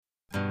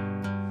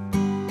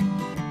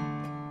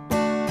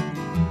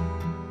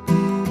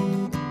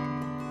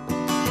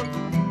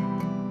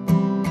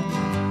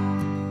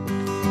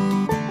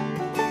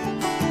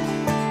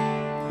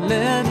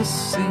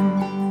us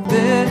sing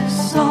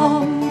this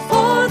song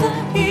for the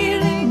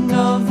healing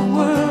of the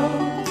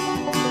world,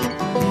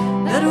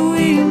 that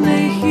we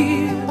may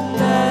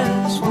heal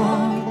as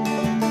one.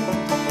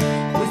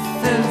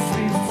 With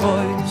every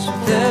voice,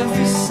 with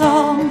every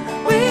song,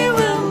 we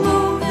will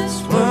move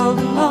this world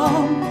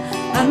along,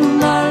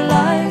 and our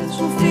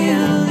lives will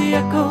feel the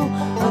echo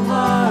of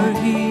our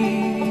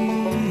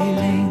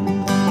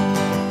healing.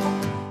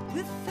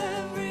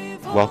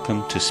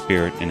 Welcome to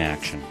Spirit in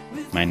Action.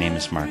 My name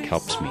is Mark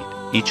Helpsmeet.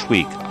 Each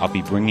week, I'll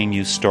be bringing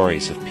you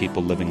stories of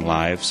people living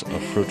lives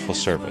of fruitful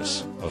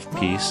service, of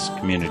peace,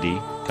 community,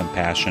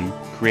 compassion,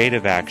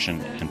 creative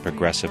action, and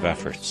progressive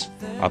efforts.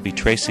 I'll be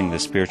tracing the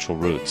spiritual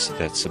roots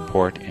that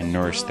support and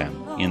nourish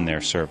them in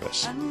their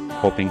service,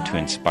 hoping to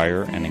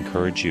inspire and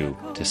encourage you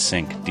to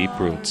sink deep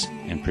roots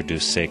and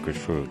produce sacred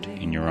fruit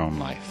in your own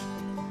life.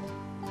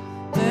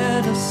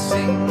 Let us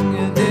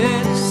sing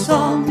this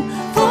song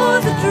for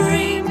the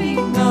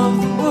dreaming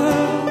of the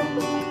world,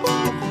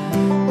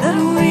 that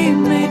we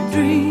may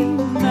dream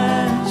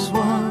as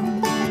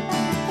one.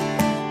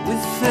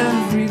 With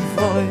every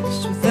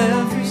voice, with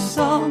every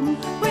song,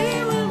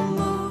 we will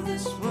move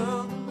this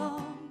world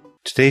along.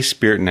 Today's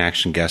Spirit in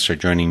Action guests are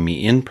joining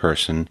me in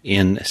person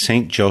in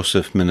St.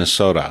 Joseph,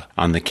 Minnesota,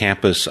 on the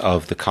campus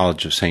of the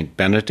College of St.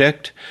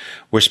 Benedict.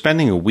 We're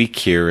spending a week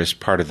here as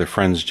part of the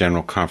Friends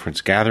General Conference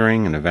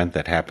Gathering, an event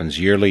that happens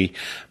yearly,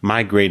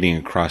 migrating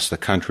across the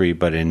country,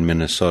 but in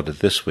Minnesota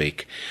this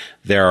week.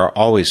 There are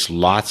always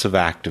lots of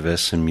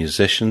activists and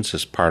musicians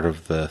as part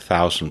of the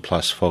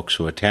 1,000-plus folks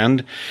who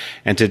attend,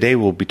 and today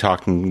we'll be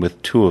talking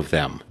with two of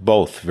them,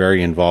 both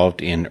very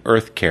involved in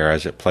earth care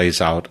as it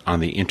plays out on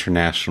the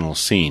international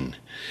scene.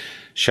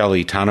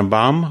 Shelley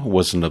Tannenbaum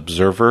was an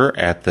observer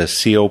at the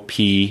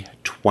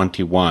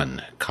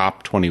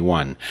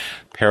COP21,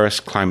 Paris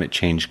Climate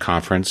Change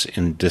Conference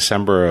in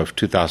December of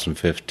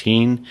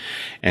 2015,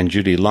 and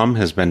Judy Lum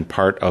has been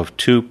part of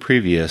two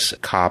previous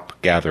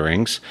COP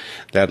gatherings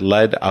that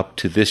led up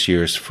to this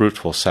year's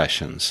fruitful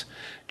sessions.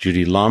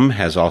 Judy Lum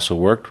has also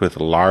worked with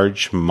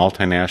large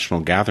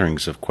multinational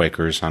gatherings of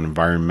Quakers on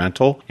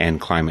environmental and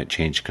climate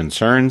change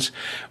concerns,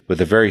 with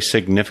a very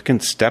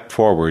significant step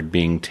forward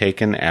being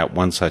taken at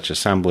one such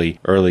assembly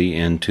early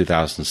in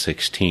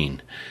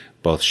 2016.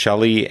 Both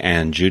Shelley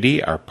and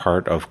Judy are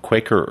part of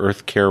Quaker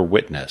Earth Care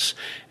Witness,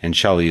 and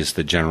Shelley is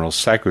the General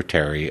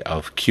Secretary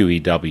of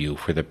QEW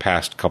for the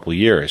past couple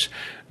years,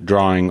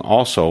 drawing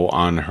also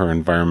on her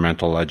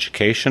environmental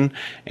education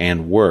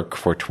and work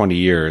for 20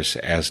 years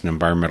as an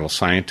environmental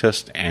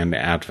scientist and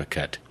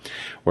advocate.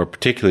 We're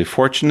particularly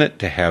fortunate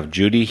to have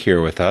Judy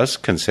here with us,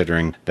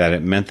 considering that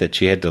it meant that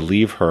she had to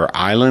leave her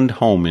island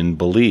home in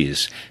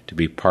Belize to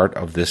be part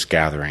of this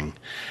gathering.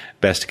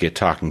 Best to get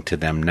talking to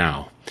them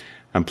now.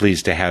 I'm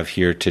pleased to have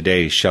here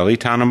today Shelley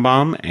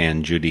Tannenbaum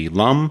and Judy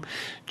Lum.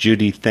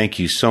 Judy, thank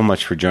you so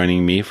much for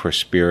joining me for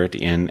Spirit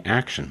in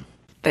Action.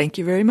 Thank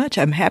you very much.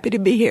 I'm happy to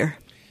be here.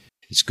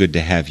 It's good to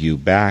have you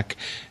back.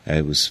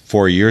 It was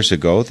 4 years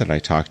ago that I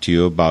talked to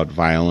you about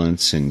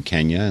violence in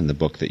Kenya and the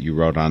book that you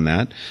wrote on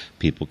that.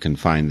 People can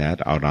find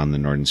that out on the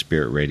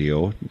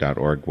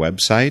NorthernSpiritRadio.org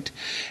website.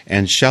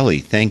 And Shelley,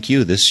 thank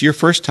you. This is your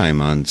first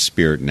time on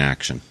Spirit in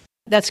Action.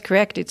 That's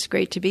correct. It's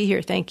great to be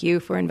here. Thank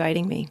you for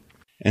inviting me.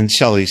 And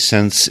Shelley,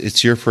 since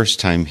it's your first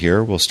time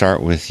here, we'll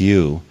start with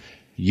you.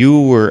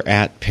 You were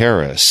at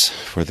Paris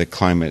for the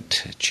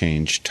climate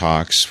change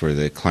talks, for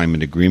the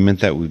climate agreement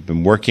that we've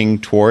been working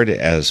toward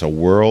as a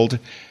world.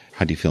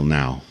 How do you feel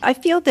now? I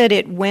feel that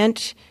it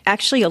went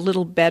actually a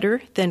little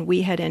better than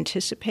we had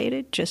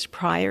anticipated just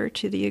prior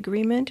to the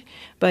agreement,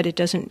 but it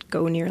doesn't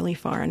go nearly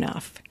far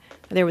enough.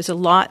 There was a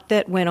lot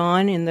that went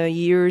on in the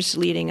years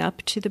leading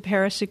up to the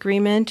Paris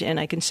Agreement, and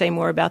I can say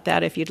more about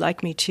that if you'd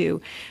like me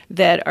to,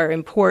 that are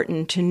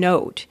important to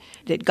note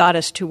that got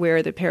us to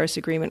where the Paris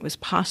Agreement was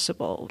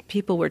possible.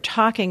 People were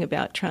talking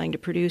about trying to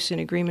produce an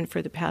agreement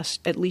for the past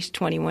at least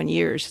 21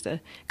 years. The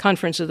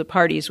Conference of the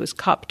Parties was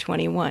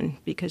COP21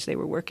 because they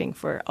were working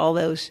for all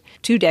those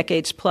 2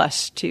 decades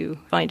plus to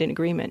find an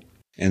agreement.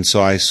 And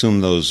so I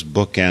assume those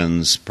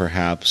bookends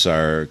perhaps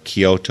are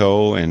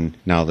Kyoto and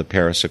now the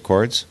Paris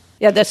Accords?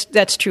 Yeah,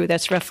 that's true.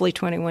 That's roughly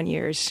 21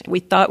 years. We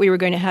thought we were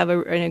going to have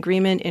an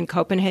agreement in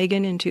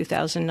Copenhagen in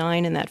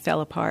 2009, and that fell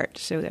apart.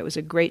 So that was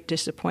a great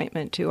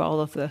disappointment to all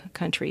of the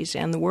countries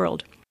and the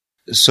world.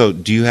 So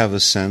do you have a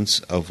sense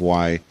of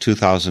why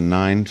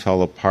 2009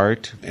 fell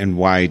apart and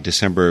why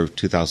December of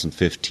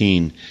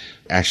 2015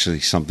 actually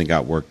something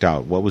got worked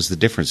out? What was the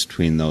difference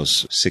between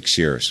those 6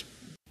 years?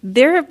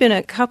 There have been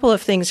a couple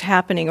of things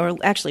happening, or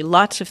actually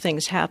lots of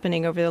things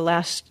happening over the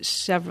last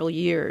several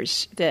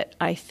years that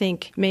I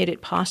think made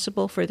it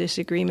possible for this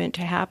agreement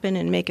to happen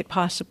and make it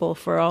possible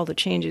for all the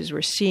changes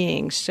we're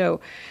seeing. So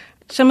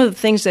some of the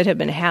things that have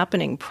been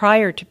happening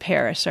prior to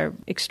Paris are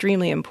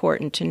extremely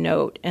important to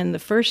note. And the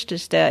first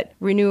is that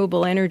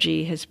renewable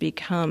energy has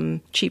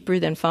become cheaper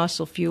than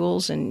fossil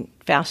fuels and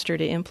faster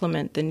to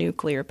implement than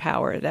nuclear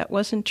power. That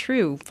wasn't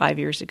true 5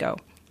 years ago.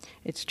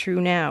 It's true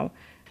now.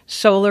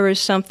 Solar is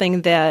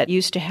something that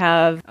used to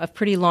have a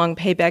pretty long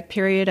payback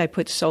period. I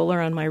put solar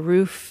on my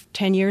roof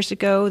 10 years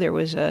ago. There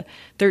was a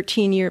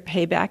 13-year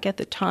payback at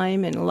the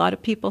time, and a lot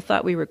of people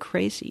thought we were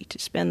crazy to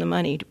spend the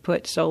money to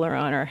put solar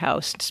on our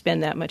house, to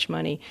spend that much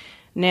money.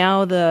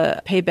 Now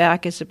the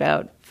payback is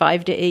about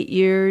 5 to 8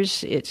 years.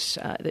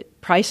 The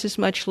price is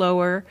much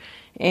lower,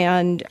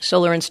 and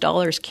solar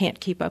installers can't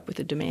keep up with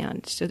the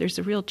demand. So there's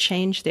a real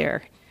change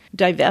there.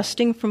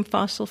 Divesting from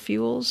fossil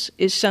fuels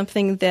is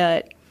something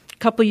that a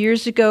couple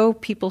years ago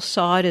people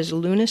saw it as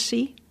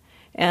lunacy,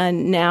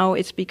 and now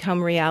it's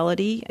become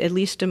reality, at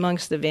least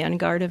amongst the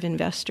vanguard of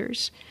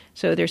investors.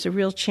 So there's a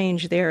real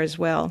change there as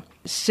well.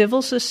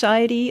 Civil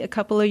society, a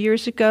couple of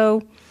years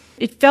ago,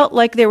 it felt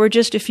like there were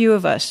just a few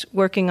of us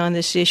working on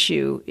this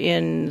issue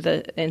in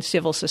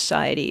civil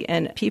society,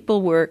 and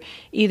people were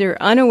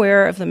either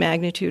unaware of the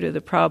magnitude of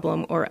the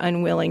problem or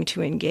unwilling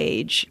to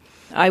engage.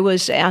 I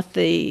was at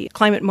the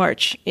Climate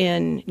March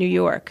in New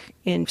York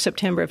in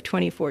September of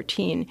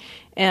 2014,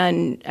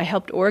 and I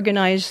helped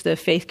organize the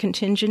faith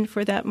contingent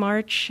for that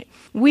march.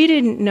 We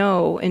didn't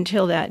know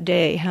until that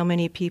day how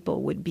many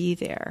people would be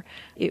there.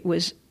 It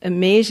was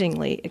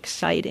amazingly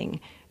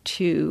exciting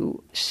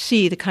to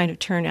see the kind of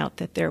turnout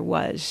that there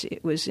was.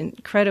 It was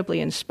incredibly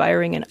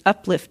inspiring and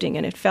uplifting,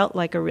 and it felt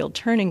like a real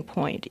turning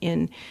point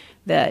in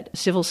that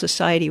civil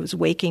society was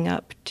waking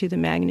up to the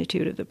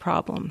magnitude of the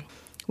problem.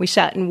 We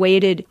sat and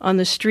waited on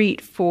the street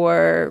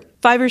for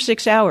 5 or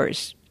 6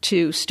 hours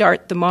to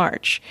start the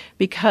march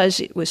because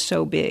it was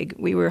so big.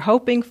 We were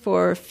hoping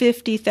for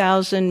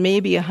 50,000,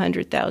 maybe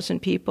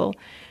 100,000 people,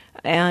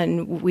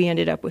 and we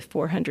ended up with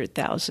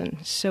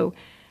 400,000. So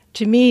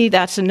to me,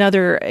 that's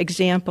another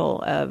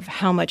example of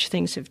how much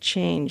things have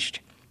changed.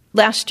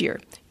 Last year,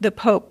 the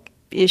Pope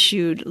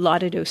issued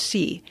Laudato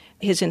Si,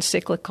 his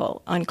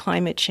encyclical on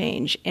climate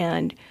change,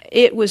 and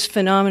it was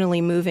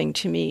phenomenally moving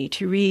to me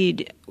to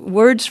read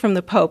words from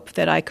the Pope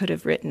that I could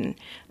have written,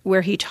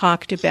 where he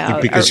talked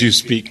about... Because you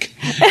speak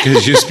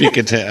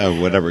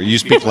whatever, you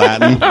speak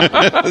Latin,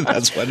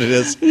 that's what it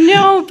is.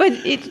 No, but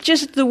it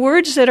just, the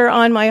words that are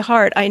on my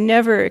heart, I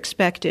never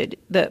expected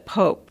the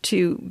Pope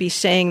to be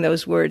saying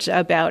those words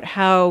about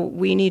how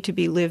we need to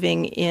be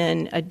living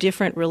in a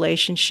different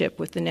relationship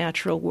with the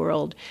natural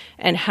world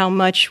and how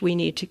much we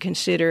need to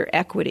consider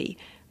equity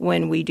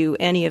when we do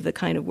any of the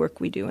kind of work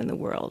we do in the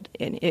world.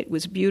 And it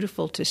was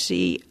beautiful to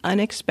see,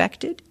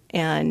 unexpected,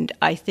 and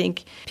I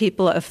think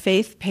people of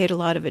faith paid a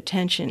lot of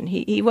attention.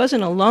 He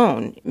wasn't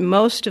alone.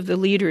 Most of the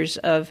leaders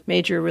of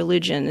major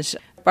religions,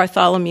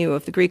 Bartholomew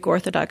of the Greek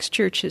Orthodox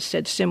Church has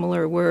said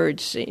similar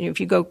words. If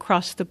you go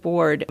across the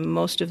board,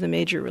 most of the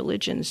major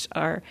religions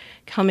are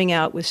coming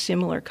out with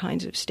similar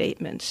kinds of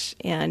statements.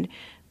 And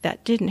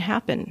that didn't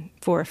happen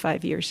 4 or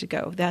 5 years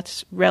ago.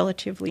 That's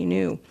relatively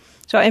new.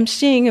 So I'm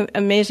seeing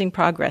amazing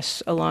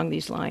progress along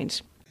these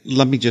lines.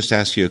 Let me just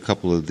ask you a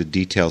couple of the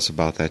details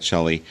about that,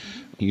 Shelley.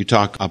 You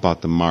talk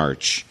about the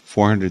march,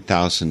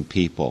 400,000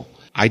 people.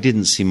 I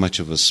didn't see much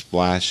of a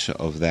splash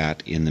of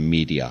that in the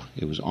media.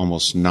 It was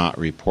almost not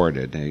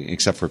reported,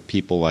 except for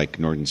people like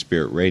Northern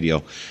Spirit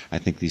Radio. I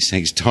think these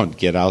things don't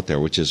get out there,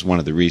 which is one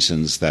of the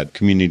reasons that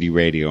community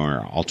radio or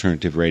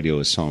alternative radio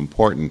is so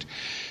important.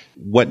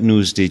 What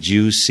news did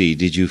you see?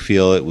 Did you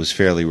feel it was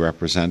fairly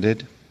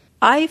represented?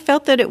 I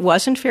felt that it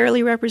wasn't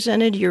fairly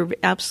represented. You're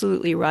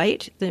absolutely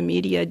right. The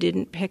media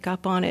didn't pick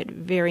up on it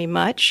very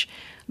much,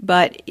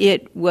 but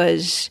it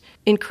was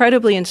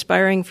incredibly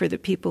inspiring for the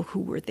people who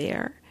were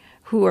there,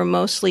 who are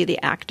mostly the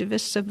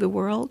activists of the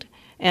world.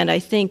 And I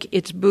think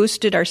it's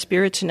boosted our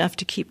spirits enough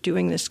to keep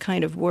doing this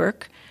kind of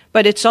work.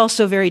 But it's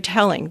also very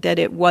telling that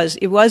it was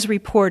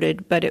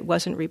reported, but it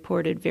wasn't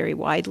reported very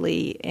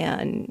widely,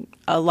 and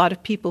a lot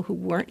of people who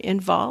weren't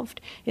involved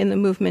in the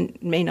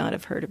movement may not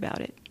have heard about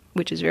it,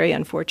 which is very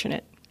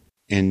unfortunate.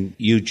 And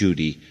you,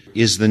 Judy,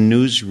 is the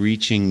news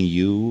reaching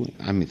you?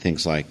 I mean,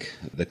 things like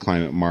the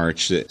Climate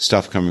March, the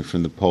stuff coming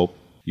from the Pope.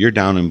 You're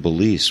down in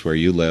Belize, where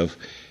you live.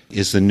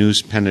 Is the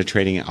news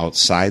penetrating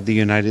outside the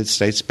United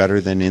States better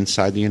than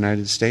inside the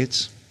United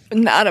States?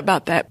 Not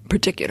about that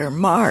particular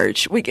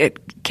march. We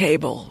get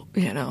cable,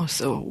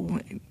 so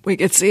we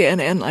get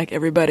CNN like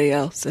everybody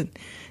else and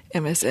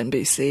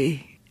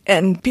MSNBC.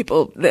 And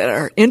people that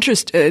are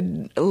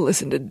interested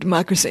listen to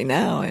Democracy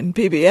Now! And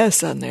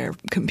PBS on their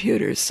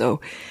computers.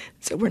 So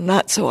we're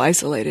not so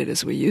isolated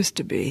as we used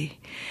to be.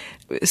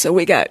 So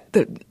we got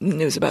the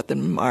news about the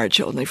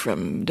march only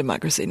from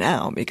Democracy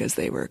Now! Because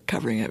they were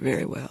covering it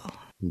very well.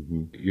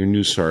 Mm-hmm. Your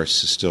news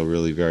source is still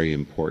really very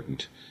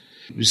important.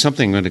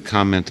 Something I'm going to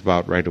comment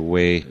about right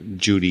away,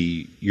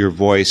 Judy, your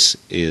voice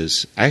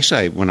is...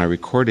 Actually, when I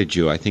recorded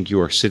you, I think you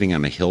were sitting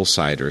on a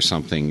hillside or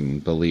something in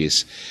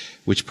Belize,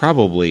 which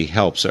probably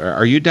helps.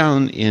 Are you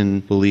down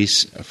in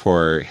Belize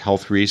for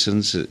health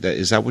reasons?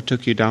 Is that what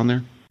took you down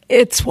there?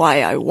 It's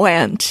why I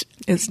went.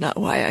 It's not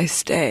why I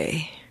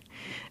stay.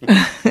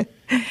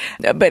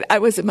 But I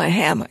was in my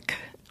hammock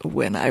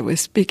when I was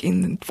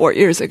speaking 4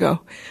 years ago.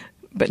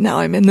 But now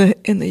I'm in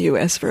the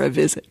U.S. for a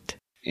visit.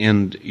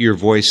 And your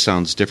voice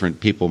sounds different.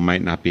 People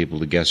might not be able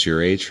to guess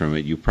your age from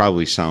it. You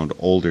probably sound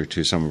older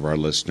to some of our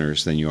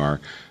listeners than you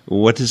are.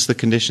 What is the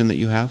condition that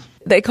you have?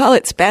 They call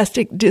it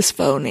spastic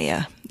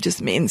dysphonia. It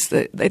just means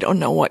that they don't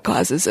know what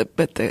causes it,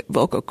 but the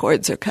vocal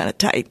cords are kind of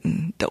tight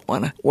and don't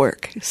want to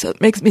work. So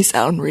it makes me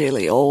sound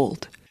really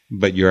old.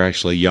 But you're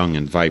actually young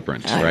and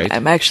vibrant, right?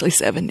 I'm actually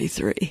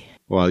 73.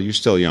 Well, you're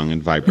still young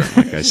and vibrant,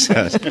 like I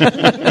said.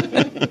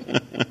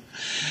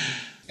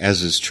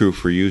 As is true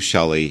for you,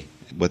 Shelley,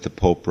 what the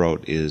Pope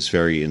wrote is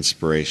very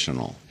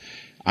inspirational.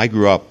 I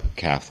grew up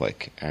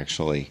Catholic,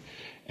 actually,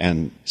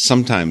 and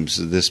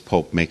sometimes this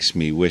Pope makes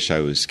me wish I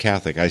was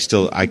Catholic.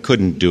 I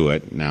couldn't do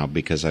it now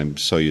because I'm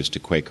so used to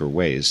Quaker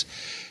ways.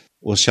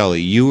 Well,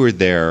 Shelley, you were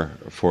there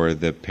for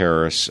the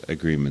Paris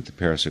Agreement, the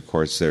Paris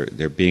Accords.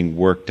 They're being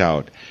worked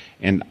out.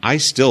 And I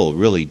still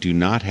really do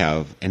not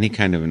have any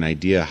kind of an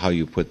idea how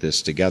you put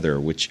this together,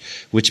 which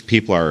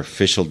people are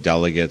official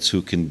delegates,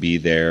 who can be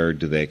there,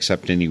 do they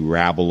accept any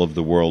rabble of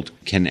the world,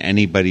 can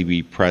anybody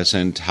be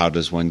present, how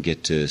does one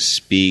get to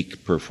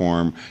speak,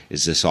 perform,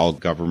 is this all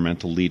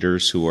governmental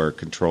leaders who are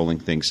controlling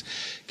things?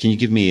 Can you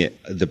give me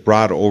the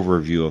broad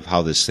overview of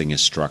how this thing is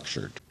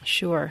structured?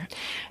 Sure.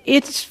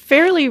 It's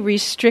fairly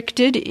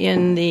restricted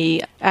in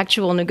the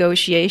actual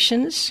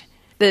negotiations.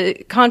 The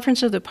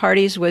Conference of the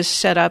Parties was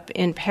set up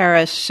in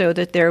Paris so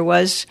that there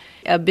was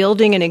a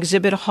building, an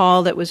exhibit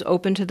hall that was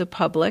open to the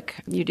public.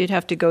 You did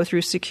have to go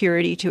through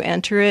security to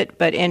enter it,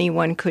 but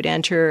anyone could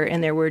enter,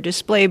 and there were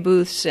display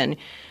booths and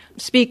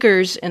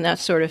speakers and that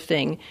sort of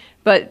thing.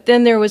 But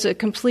then there was a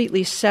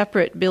completely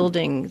separate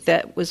building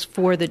that was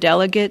for the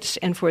delegates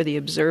and for the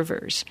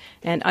observers.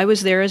 And I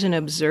was there as an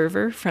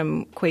observer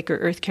from Quaker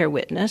Earth Care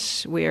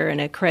Witness. We're an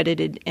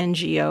accredited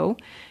NGO,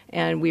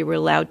 and we were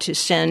allowed to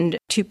send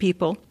 2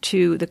 people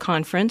to the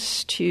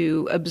conference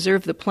to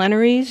observe the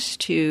plenaries,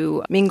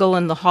 to mingle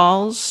in the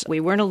halls.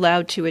 We weren't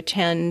allowed to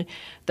attend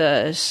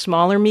the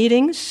smaller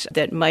meetings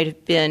that might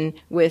have been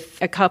with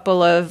a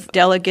couple of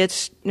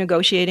delegates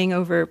negotiating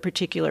over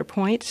particular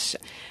points,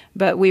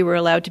 but we were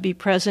allowed to be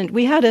present.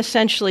 We had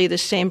essentially the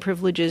same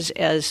privileges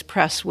as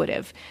press would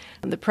have.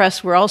 The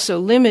press were also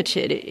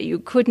limited. You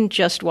couldn't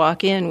just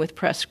walk in with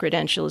press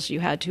credentials. You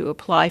had to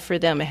apply for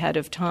them ahead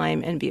of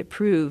time and be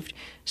approved.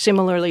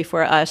 Similarly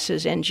for us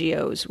as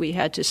NGOs, we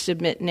had to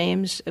submit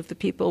names of the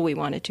people we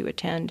wanted to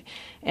attend,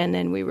 and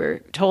then we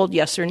were told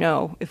yes or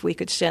no if we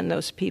could send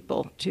those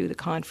people to the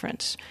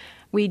conference.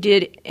 We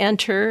did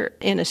enter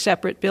in a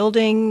separate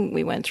building.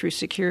 We went through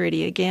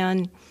security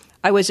again.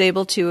 I was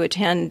able to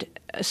attend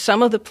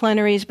some of the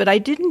plenaries, but I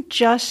didn't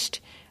just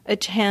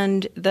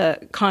attend the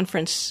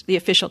conference, the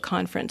official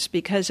conference,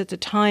 because at the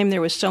time there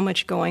was so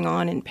much going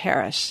on in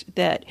Paris,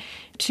 that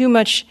too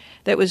much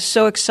that was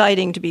so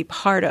exciting to be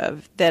part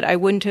of, that I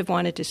wouldn't have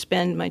wanted to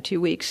spend my 2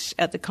 weeks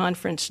at the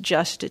conference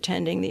just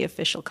attending the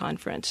official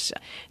conference.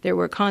 There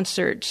were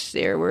concerts,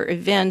 there were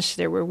events,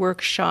 there were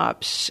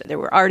workshops, there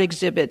were art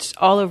exhibits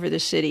all over the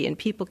city, and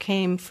people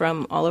came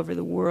from all over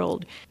the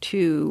world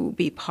to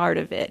be part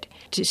of it,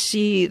 to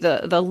see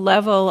the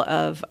level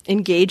of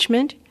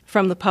engagement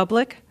from the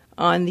public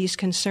on these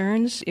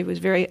concerns. It was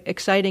very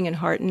exciting and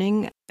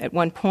heartening. At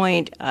one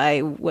point,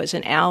 I was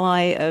an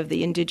ally of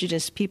the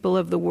indigenous people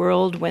of the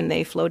world when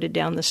they floated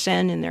down the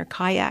Seine in their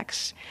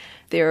kayaks.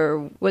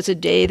 There was a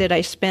day that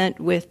I spent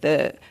with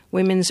the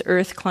Women's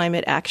Earth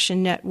Climate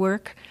Action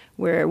Network,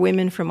 where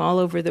women from all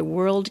over the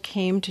world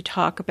came to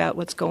talk about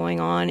what's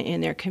going on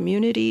in their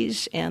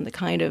communities and the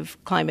kind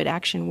of climate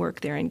action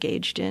work they're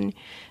engaged in.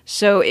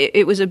 So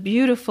it was a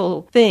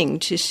beautiful thing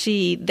to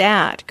see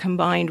that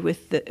combined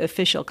with the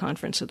official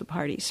Conference of the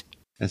Parties.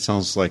 That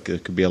sounds like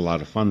it could be a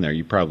lot of fun there.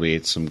 You probably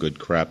ate some good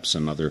crepes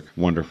and other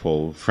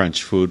wonderful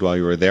French food while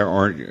you were there,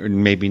 or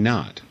maybe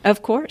not.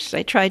 Of course.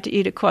 I tried to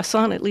eat a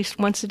croissant at least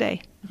once a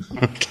day.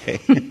 Okay.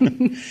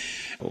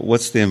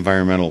 What's the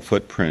environmental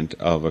footprint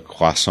of a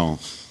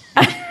croissant?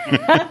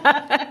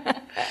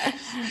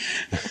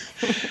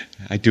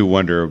 I do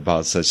wonder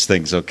about such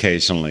things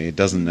occasionally. It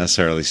doesn't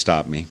necessarily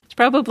stop me. It's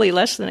probably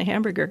less than a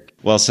hamburger.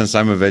 Well, since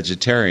I'm a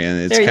vegetarian,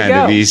 it's kind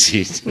of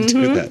easy to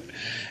do that.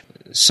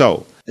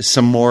 So,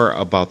 some more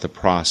about the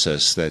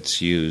process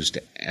that's used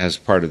as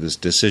part of this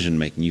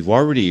decision-making. You've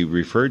already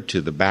referred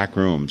to the back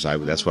rooms.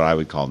 That's what I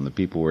would call them. The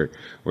people were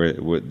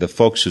the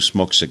folks who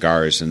smoke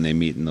cigars, and they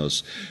meet in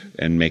those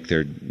and make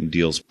their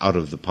deals out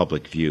of the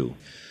public view.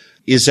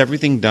 Is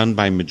everything done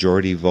by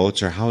majority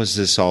votes, or how is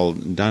this all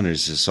done?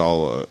 Is this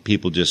all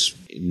people just,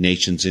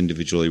 nations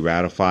individually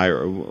ratify,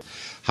 or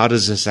how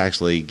does this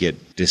actually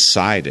get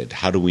decided?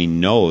 How do we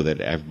know that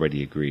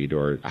everybody agreed,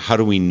 or how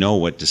do we know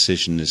what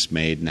decision is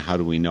made, and how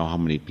do we know how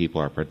many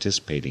people are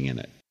participating in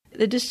it?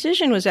 The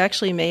decision was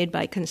actually made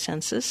by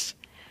consensus,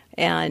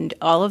 and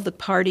all of the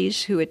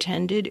parties who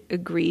attended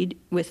agreed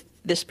with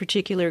this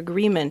particular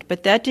agreement,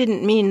 but that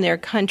didn't mean their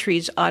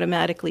countries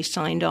automatically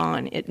signed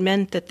on. It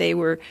meant that they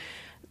were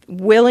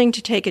willing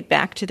to take it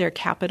back to their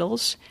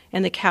capitals,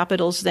 and the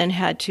capitals then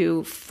had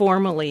to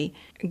formally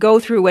go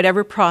through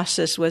whatever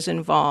process was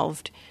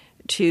involved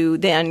to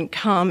then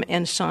come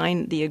and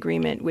sign the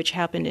agreement, which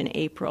happened in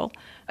April.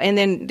 And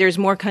then there's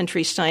more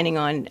countries signing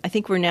on. I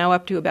think we're now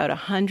up to about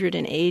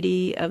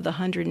 180 of the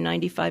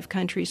 195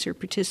 countries who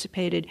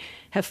participated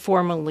have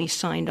formally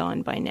signed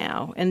on by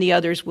now, and the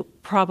others will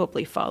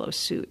probably follow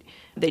suit.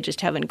 They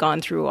just haven't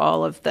gone through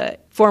all of the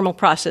formal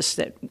process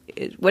that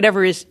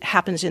whatever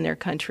happens in their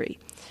country.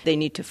 They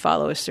need to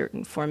follow a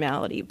certain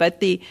formality.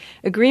 But the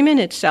agreement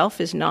itself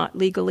is not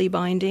legally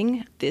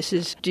binding. This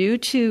is due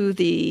to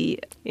the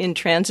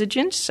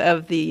intransigence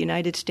of the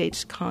United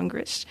States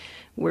Congress,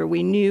 where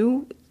we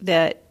knew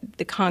that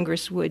the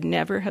Congress would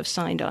never have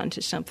signed on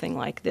to something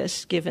like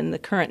this, given the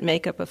current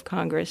makeup of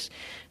Congress.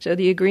 So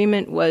the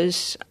agreement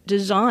was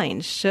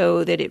designed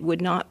so that it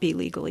would not be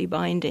legally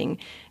binding.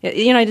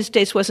 The United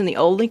States wasn't the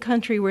only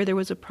country where there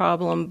was a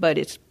problem, but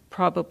it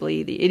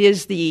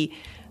is the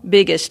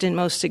biggest and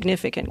most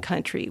significant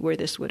country where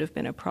this would have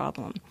been a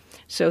problem.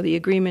 So the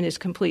agreement is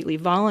completely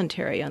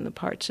voluntary on the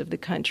parts of the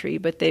country,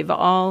 but they've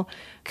all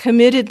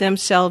committed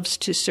themselves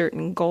to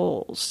certain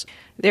goals.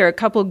 There are a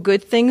couple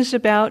good things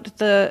about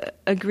the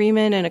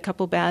agreement and a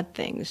couple bad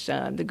things.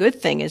 The good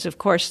thing is, of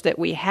course, that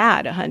we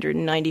had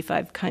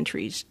 195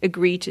 countries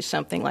agree to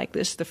something like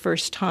this, the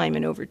first time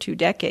in over 2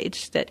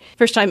 decades,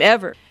 first time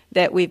ever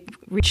that we've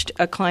reached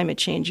a climate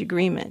change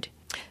agreement.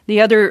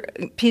 The other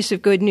piece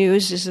of good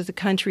news is that the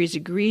countries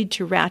agreed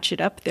to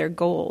ratchet up their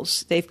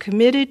goals. They've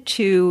committed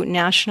to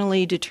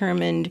nationally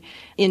determined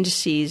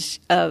indices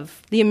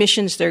of the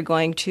emissions they're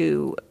going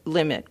to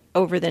limit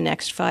over the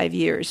next 5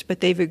 years,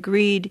 but they've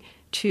agreed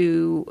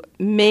to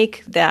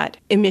make that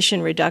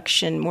emission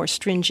reduction more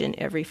stringent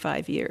every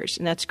 5 years.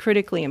 And that's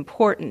critically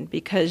important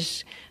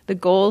because the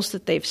goals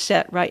that they've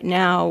set right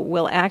now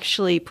will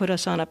actually put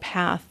us on a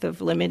path of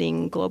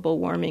limiting global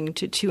warming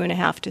to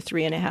 2.5 to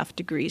 3.5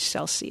 degrees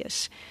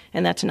Celsius.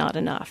 And that's not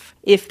enough.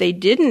 If they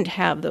didn't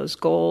have those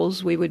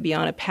goals, we would be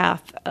on a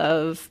path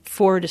of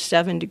 4 to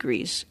 7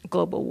 degrees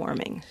global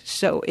warming.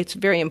 So it's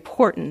very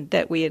important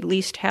that we at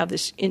least have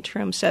this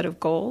interim set of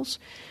goals,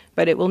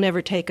 but it will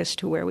never take us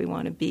to where we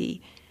want to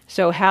be.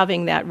 So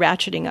having that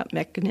ratcheting up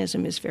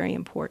mechanism is very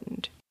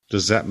important.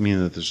 Does that mean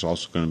that there's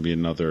also going to be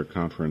another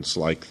conference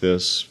like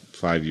this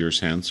 5 years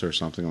hence or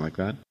something like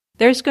that?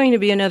 There's going to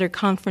be another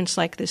conference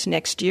like this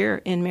next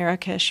year in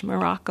Marrakesh,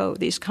 Morocco.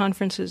 These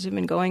conferences have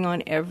been going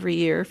on every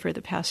year for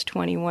the past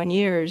 21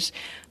 years.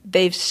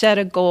 They've set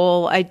a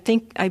goal, I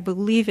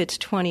believe it's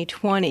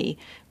 2020,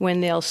 when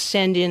they'll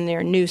send in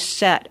their new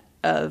set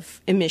of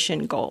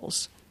emission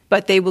goals.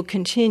 But they will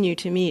continue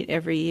to meet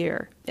every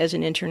year as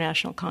an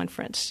international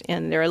conference.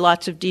 And there are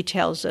lots of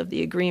details of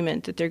the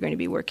agreement that they're going to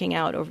be working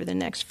out over the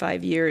next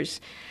 5 years.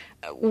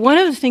 One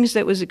of the things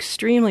that was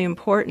extremely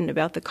important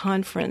about the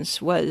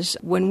conference was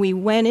when we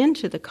went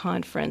into the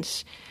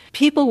conference,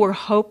 people were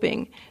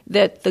hoping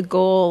that the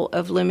goal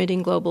of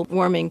limiting global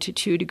warming to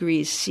 2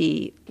 degrees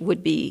C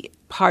would be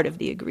part of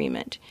the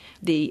agreement.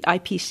 The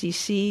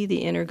IPCC,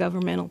 the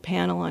Intergovernmental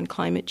Panel on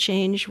Climate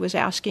Change, was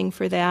asking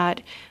for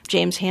that.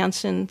 James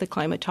Hansen, the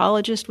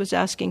climatologist, was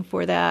asking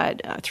for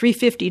that.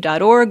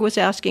 350.org was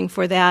asking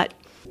for that.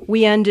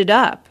 We ended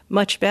up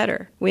much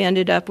better. We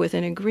ended up with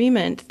an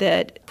agreement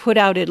that put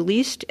out at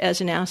least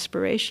as an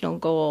aspirational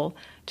goal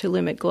to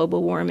limit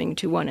global warming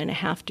to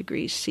 1.5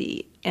 degrees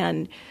C.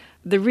 And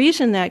the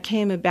reason that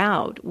came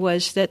about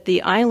was that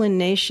the island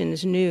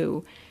nations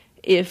knew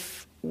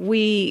if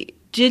we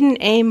didn't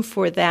aim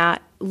for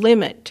that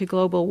limit to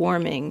global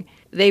warming,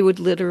 they would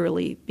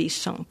literally be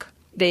sunk.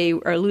 They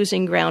are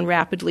losing ground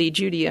rapidly.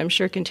 Judy, I'm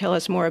sure, can tell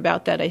us more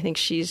about that. I think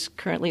she's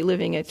currently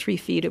living at 3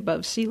 feet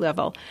above sea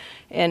level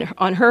and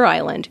on her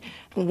island.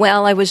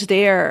 While I was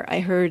there, I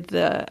heard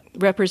the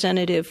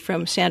representative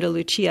from Santa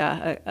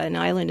Lucia, an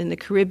island in the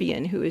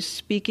Caribbean, who is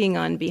speaking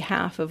on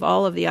behalf of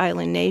all of the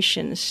island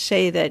nations,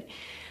 say that,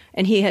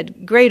 and he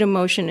had great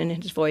emotion in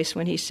his voice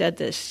when he said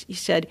this. He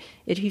said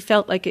he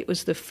felt like it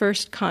was the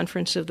first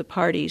conference of the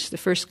parties, the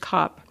first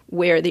COP,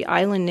 where the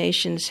island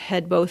nations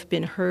had both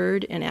been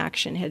heard and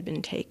action had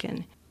been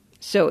taken.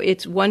 So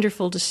it's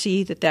wonderful to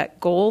see that that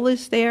goal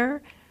is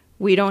there.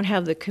 We don't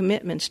have the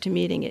commitments to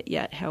meeting it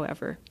yet,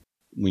 however.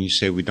 When you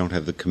say we don't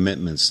have the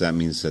commitments, that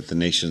means that the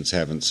nations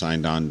haven't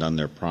signed on, done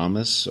their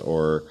promise,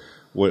 or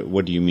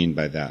what do you mean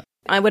by that?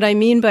 What I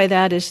mean by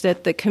that is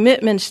that the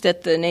commitments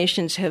that the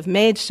nations have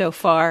made so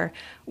far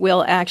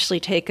will actually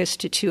take us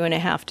to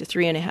 2.5 to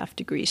 3.5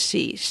 degrees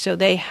C. So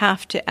they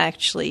have to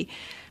actually,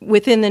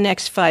 within the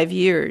next 5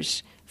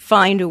 years,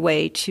 find a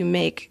way to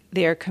make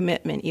their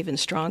commitment even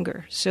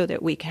stronger so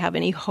that we have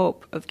any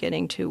hope of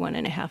getting to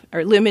 1.5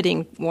 or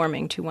limiting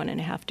warming to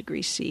 1.5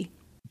 degrees C.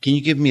 Can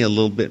you give me a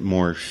little bit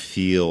more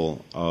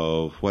feel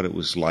of what it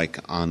was like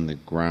on the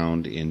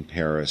ground in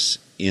Paris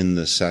in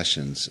the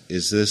sessions?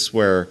 Is this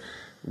where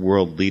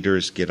world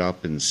leaders get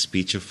up and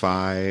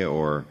speechify,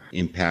 or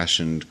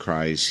impassioned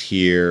cries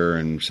here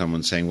and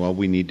someone saying, well,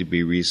 we need to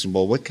be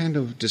reasonable? What kind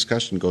of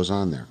discussion goes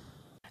on there?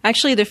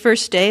 Actually, the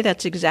first day,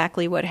 that's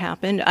exactly what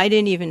happened. I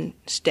didn't even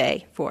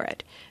stay for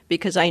it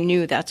because I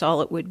knew that's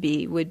all it would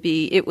be.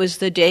 It was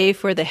the day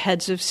for the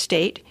heads of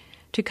state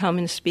to come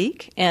and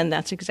speak, and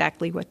that's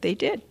exactly what they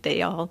did.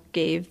 They all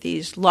gave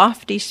these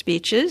lofty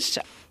speeches,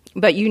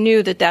 but you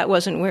knew that that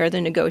wasn't where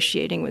the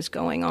negotiating was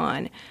going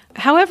on.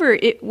 However,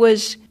 it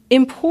was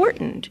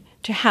important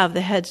to have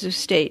the heads of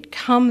state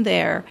come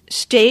there,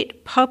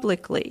 state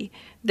publicly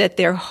that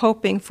they're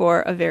hoping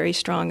for a very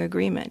strong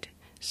agreement.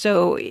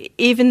 So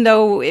even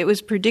though it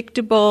was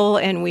predictable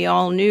and we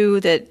all knew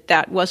that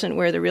that wasn't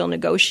where the real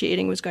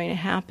negotiating was going to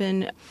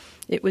happen,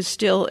 it was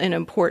still an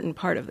important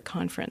part of the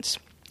conference.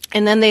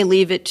 And then they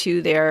leave it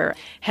to their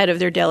head of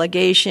their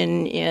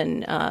delegation.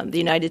 In the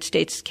United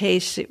States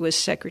case, it was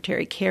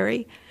Secretary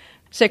Kerry.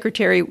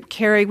 Secretary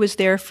Kerry was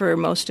there for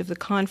most of the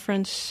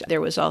conference.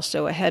 There was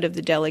also a head of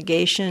the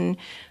delegation.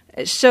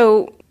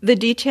 So the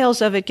details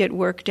of it get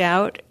worked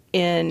out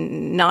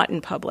not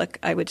in public,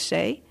 I would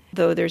say,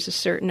 though there's a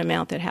certain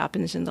amount that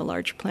happens in the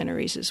large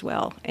plenaries as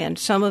well. And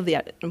some of the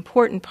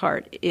important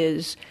part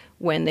is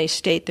when they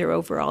state their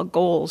overall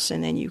goals,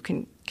 and then you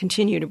can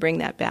continue to bring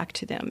that back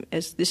to them,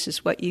 as this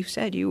is what you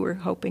said you were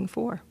hoping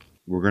for.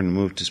 We're going to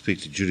move to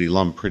speak to Judy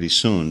Lum pretty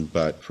soon,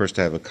 but first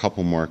I have a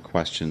couple more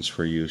questions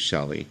for you,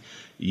 Shelley.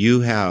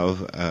 You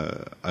have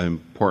an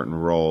important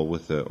role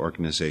with the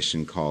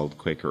organization called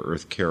Quaker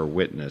Earth Care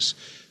Witness,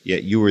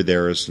 yet you were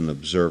there as an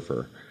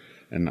observer.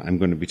 And I'm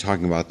going to be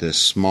talking about this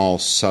small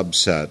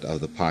subset of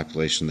the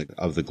population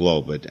of the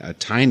globe, a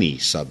tiny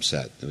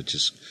subset, which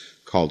is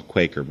called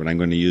Quaker. But I'm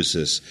going to use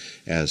this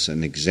as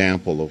an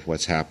example of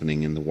what's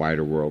happening in the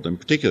wider world, in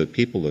particular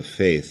people of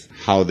faith,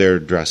 how they're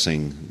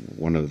addressing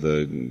one of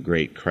the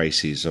great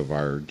crises of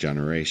our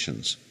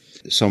generations.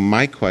 So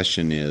my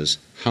question is,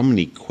 how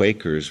many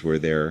Quakers were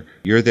there?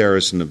 You're there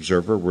as an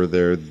observer. Were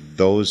there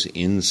those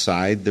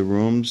inside the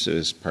rooms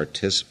as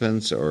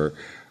participants, or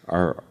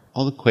are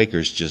all the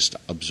Quakers just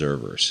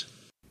observers?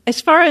 As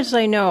far as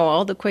I know,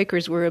 all the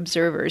Quakers were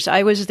observers.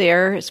 I was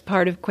there as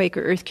part of Quaker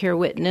Earth Care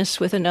Witness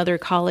with another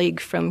colleague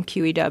from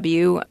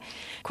QEW.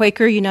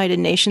 Quaker United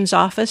Nations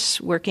office,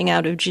 working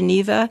out of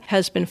Geneva,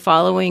 has been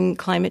following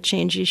climate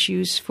change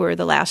issues for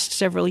the last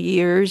several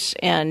years,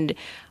 and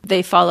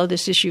they follow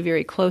this issue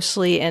very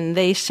closely, and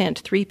they sent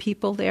 3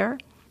 people there.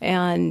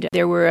 And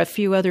there were a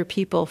few other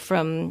people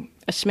from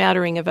a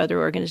smattering of other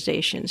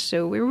organizations.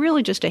 So we were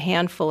really just a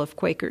handful of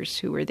Quakers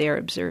who were there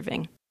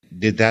observing.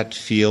 Did that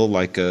feel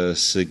like a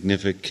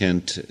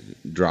significant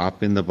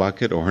drop in the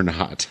bucket or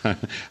not?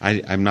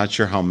 I'm not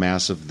sure how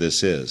massive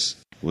this is.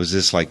 Was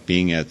this like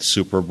being at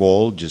Super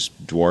Bowl,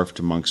 just dwarfed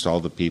amongst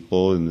all the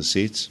people in the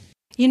seats?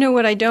 You know,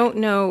 what I don't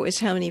know is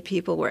how many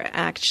people were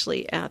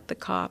actually at the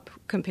COP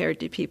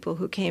compared to people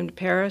who came to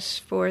Paris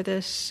for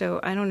this, so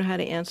I don't know how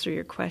to answer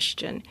your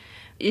question.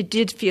 It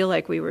did feel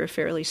like we were a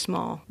fairly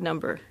small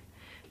number.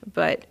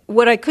 But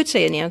what I could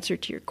say in answer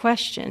to your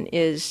question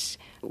is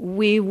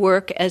we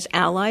work as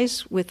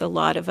allies with a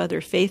lot of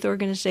other faith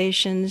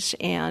organizations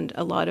and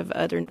a lot of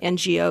other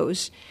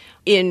NGOs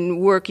in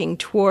working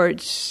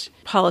towards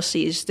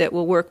policies that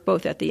will work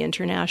both at the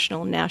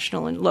international,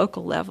 national, and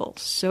local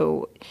levels.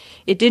 So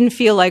it didn't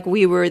feel like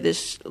we were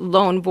this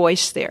lone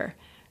voice there.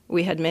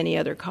 We had many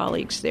other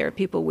colleagues there,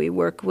 people we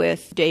work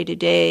with day to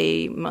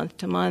day, month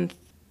to month.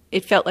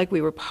 It felt like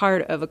we were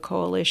part of a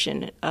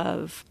coalition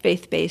of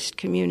faith-based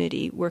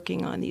community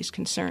working on these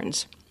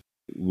concerns.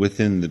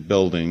 Within the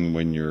building,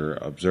 when you're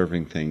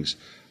observing things,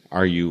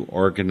 are you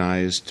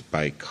organized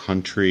by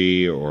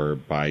country or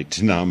by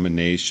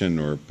denomination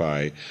or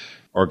by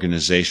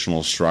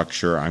organizational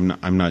structure?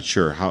 I'm not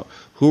sure.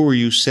 Who were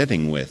you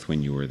sitting with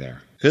when you were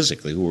there?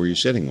 Physically, who were you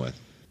sitting with?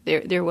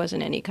 There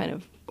wasn't any kind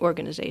of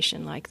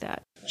organization like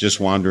that.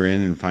 Just wander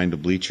in and find a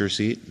bleacher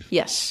seat?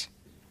 Yes.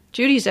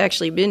 Judy's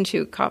actually been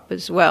to COP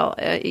as well.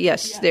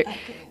 Yes. Yeah, I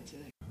can answer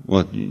that.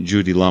 Well,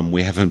 Judy Lum,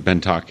 we haven't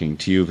been talking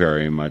to you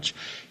very much.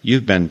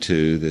 You've been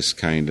to this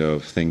kind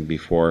of thing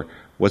before.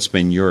 What's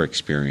been your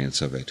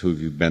experience of it? Who have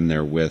you been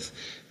there with?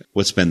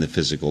 What's been the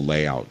physical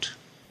layout?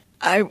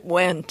 I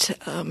went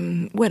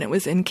when it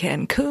was in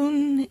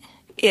Cancun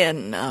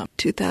in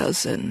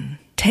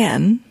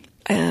 2010,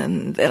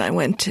 and then I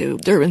went to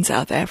Durban,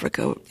 South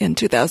Africa in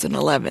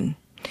 2011.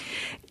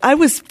 I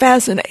was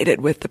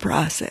fascinated with the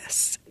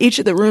process. Each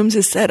of the rooms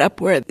is set up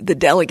where the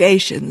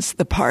delegations,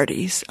 the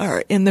parties,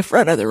 are in the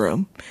front of the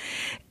room.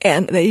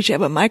 And they each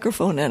have a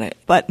microphone and a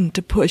button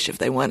to push if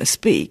they want to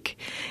speak.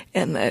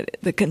 And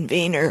the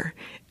convener,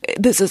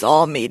 this is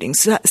all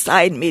meetings,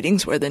 side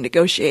meetings where they're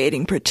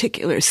negotiating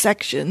particular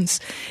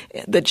sections,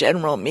 the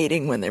general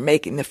meeting when they're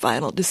making the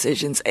final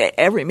decisions.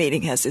 Every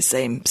meeting has the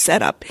same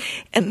setup.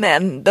 And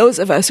then those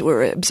of us who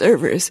were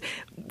observers,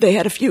 they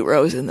had a few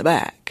rows in the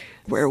back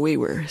where we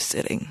were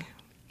sitting.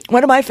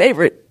 One of my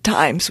favorite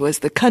times was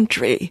the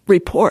country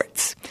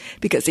reports,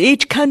 because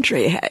each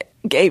country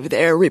gave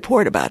their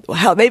report about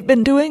how they've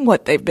been doing,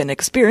 what they've been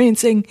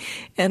experiencing.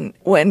 And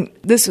when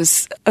this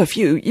was a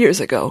few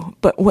years ago,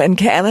 but when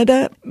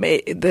Canada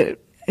made the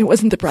it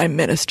wasn't the Prime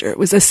Minister, it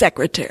was a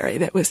secretary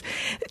that was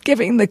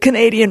giving the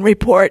Canadian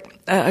report.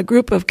 A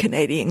group of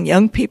Canadian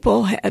young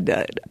people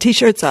had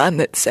T-shirts on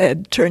that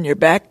said, "Turn your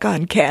back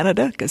on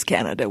Canada," because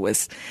Canada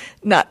was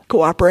not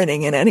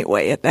cooperating in any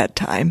way at that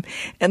time.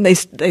 And they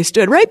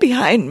stood right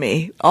behind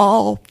me,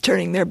 all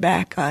turning their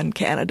back on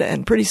Canada.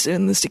 And pretty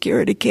soon the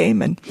security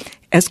came and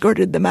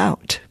escorted them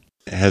out.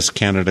 Has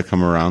Canada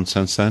come around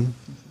since then?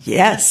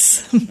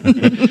 Yes.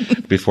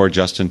 Before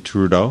Justin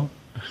Trudeau?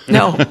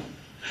 No.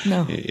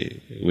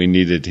 We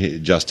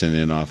needed Justin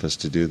in office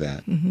to do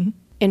that. Mm-hmm.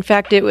 In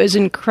fact, it was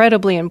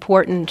incredibly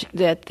important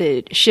that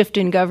the shift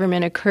in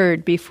government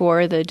occurred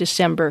before the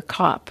December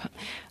COP.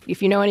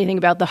 If you know anything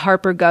about the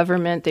Harper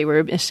government, they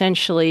were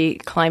essentially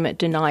climate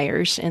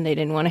deniers, and they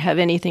didn't want to have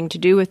anything to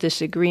do with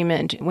this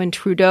agreement. When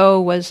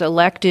Trudeau was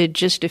elected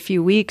just a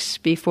few weeks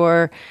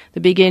before the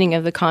beginning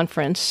of the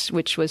conference,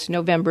 which was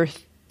November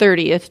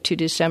 30th to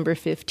December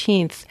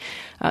 15th,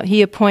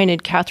 he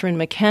appointed Catherine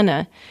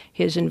McKenna,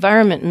 his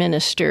environment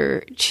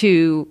minister,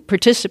 to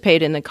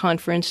participate in the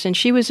conference, and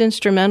she was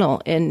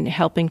instrumental in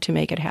helping to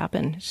make it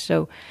happen.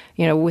 So,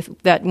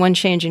 with that one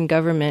change in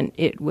government,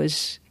 it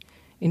was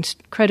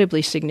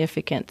incredibly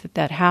significant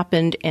that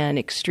happened and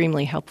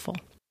extremely helpful.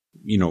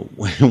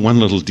 One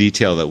little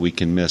detail that we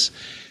can miss.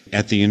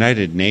 At the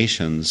United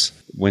Nations,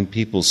 when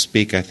people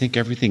speak, I think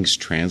everything's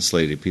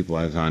translated. People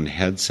have on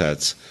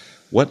headsets.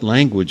 What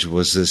language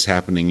was this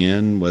happening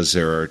in? Was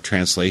there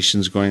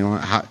translations going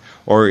on?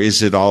 Or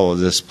is it all of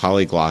this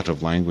polyglot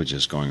of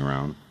languages going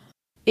around?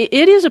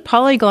 It is a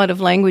polyglot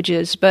of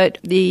languages, but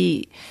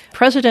the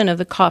president of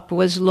the COP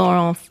was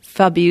Laurent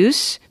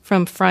Fabius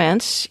from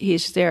France.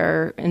 He's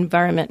their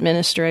environment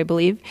minister, I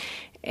believe.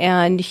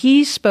 And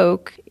he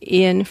spoke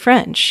in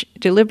French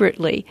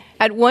deliberately.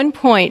 At one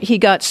point, he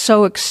got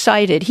so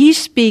excited. He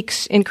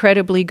speaks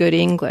incredibly good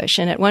English.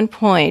 And at one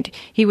point,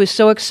 he was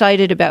so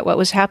excited about what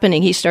was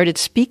happening, he started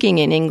speaking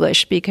in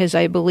English, because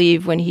I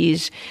believe when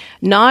he's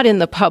not in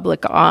the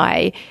public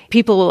eye,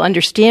 people will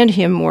understand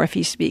him more if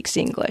he speaks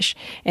English.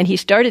 And he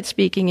started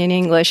speaking in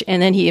English,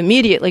 and then he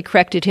immediately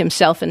corrected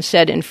himself and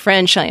said, in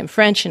French, I am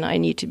French, and I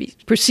need to be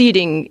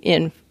proceeding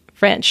in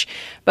French.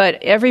 But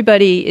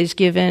everybody is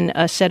given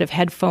a set of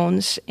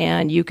headphones,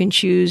 and you can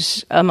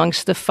choose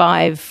amongst the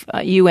 5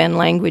 UN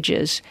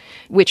languages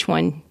which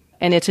one,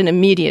 and it's an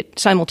immediate,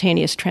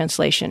 simultaneous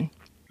translation.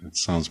 That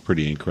sounds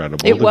pretty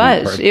incredible. It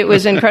was. It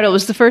was incredible. It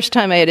was the first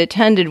time I had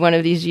attended one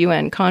of these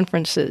UN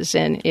conferences,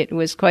 and it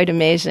was quite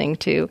amazing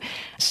to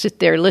sit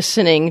there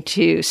listening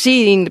to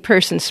seeing the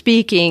person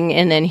speaking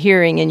and then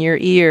hearing in your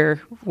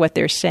ear what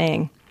they're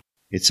saying.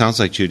 It sounds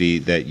like, Judy,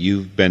 that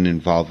you've been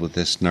involved with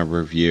this number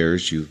of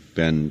years. You've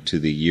been to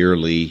the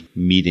yearly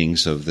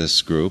meetings of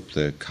this group,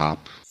 the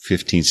COP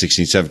 15,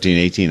 16, 17,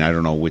 18, I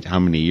don't know how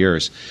many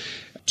years.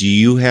 Do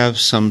you have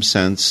some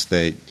sense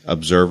that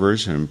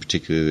observers, and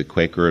particularly the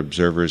Quaker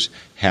observers,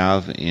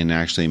 have in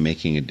actually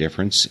making a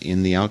difference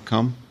in the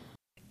outcome?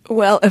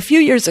 Well, a few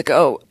years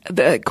ago,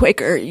 the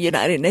Quaker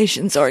United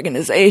Nations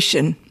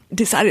organization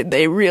decided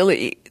they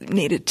really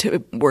needed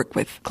to work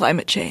with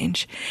climate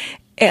change.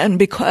 And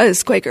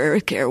because Quaker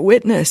Earth Care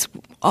Witness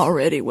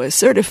already was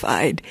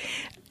certified,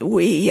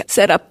 we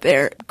set up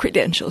their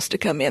credentials to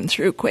come in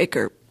through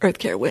Quaker Earth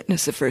Care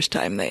Witness the first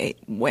time they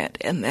went,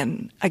 and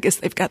then I guess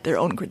they've got their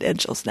own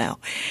credentials now.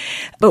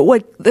 But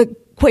what the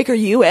Quaker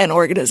UN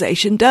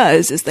organization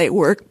does is they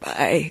work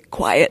by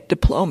quiet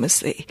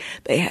diplomacy.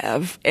 They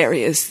have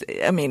areas,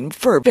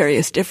 for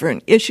various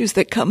different issues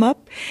that come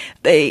up.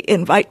 They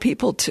invite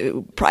people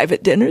to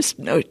private dinners,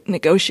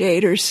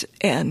 negotiators,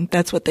 and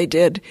that's what they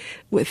did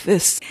with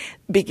this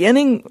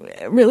beginning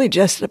really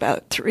just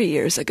about 3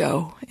 years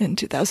ago in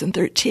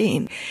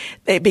 2013.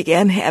 They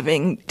began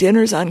having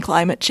dinners on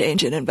climate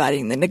change and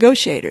inviting the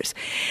negotiators.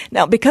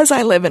 Now, because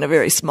I live in a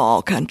very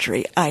small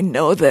country, I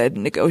know the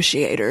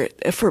negotiator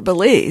for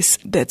Belize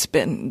that's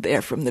been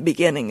there from the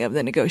beginning of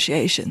the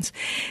negotiations.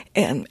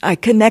 And I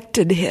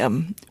connected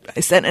him.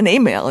 I sent an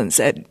email and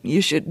said,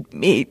 you should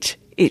meet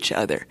each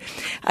other.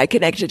 I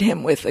connected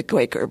him with the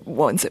Quaker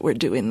ones that were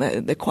doing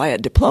the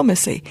quiet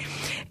diplomacy.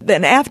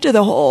 Then after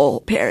the whole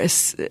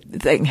Paris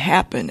thing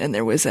happened and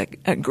there was an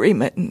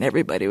agreement and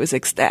everybody was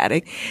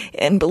ecstatic,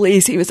 and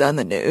Belize, he was on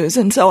the news,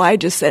 and so I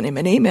just sent him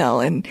an email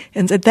and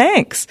said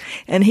thanks.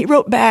 And he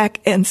wrote back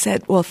and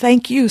said, well,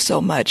 thank you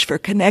so much for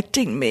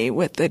connecting me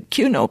with the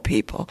QNO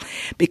people,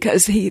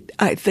 because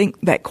I think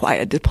that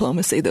quiet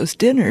diplomacy, those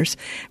dinners,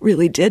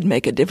 really did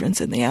make a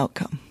difference in the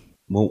outcome.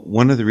 Well,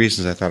 one of the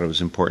reasons I thought it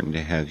was important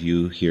to have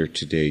you here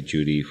today,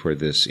 Judy, for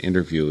this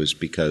interview is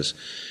because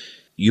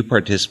you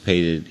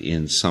participated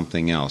in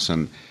something else.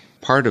 And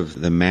part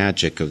of the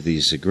magic of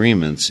these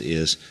agreements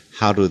is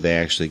how do they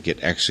actually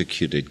get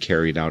executed,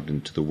 carried out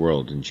into the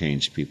world, and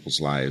change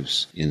people's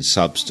lives in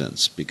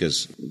substance?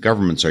 Because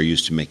governments are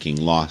used to making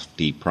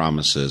lofty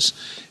promises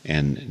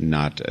and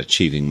not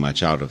achieving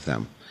much out of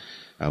them.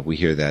 We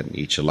hear that in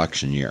each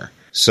election year.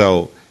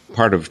 So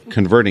part of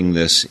converting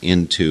this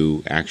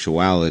into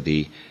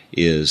actuality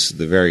is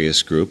the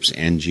various groups,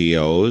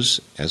 NGOs,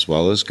 as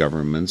well as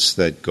governments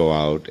that go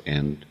out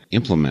and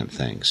implement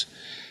things.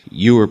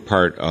 You were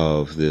part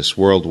of this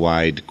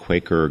worldwide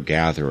Quaker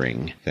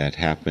gathering that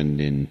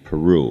happened in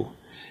Peru.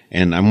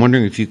 And I'm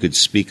wondering if you could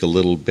speak a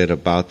little bit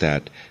about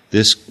that.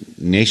 This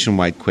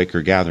nationwide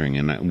Quaker gathering,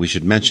 and we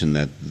should mention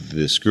that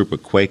this group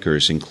of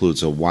Quakers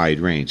includes a wide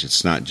range.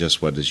 It's not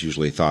just what is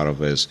usually thought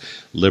of as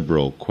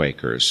liberal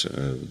Quakers,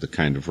 the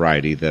kind of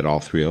variety that all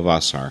three of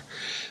us are.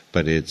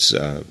 But it's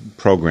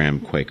program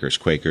Quakers,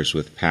 Quakers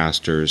with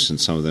pastors,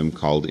 and some of them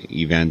called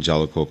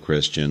evangelical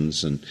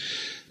Christians. And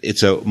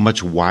it's a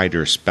much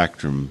wider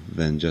spectrum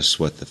than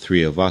just what the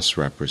three of us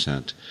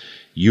represent.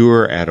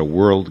 You're at a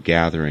world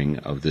gathering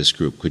of this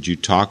group. Could you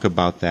talk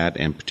about that,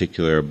 and in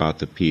particular about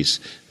the piece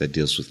that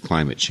deals with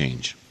climate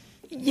change?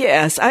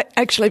 Yes, I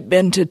actually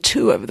been to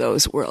two of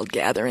those world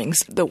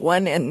gatherings. The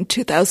one in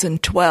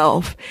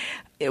 2012,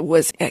 it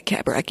was at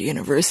Kabarak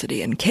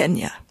University in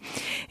Kenya.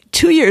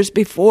 2 years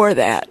before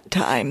that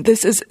time,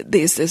 this is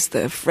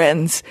the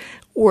Friends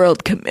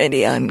World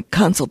Committee on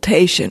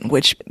Consultation,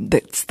 which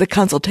the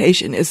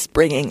consultation is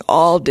bringing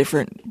all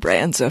different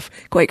brands of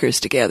Quakers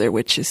together,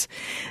 which is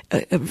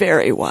a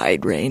very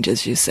wide range,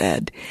 as you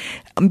said.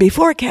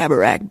 Before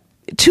Kabarak,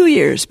 2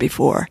 years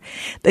before,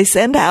 they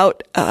send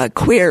out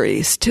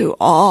queries to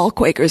all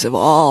Quakers of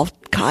all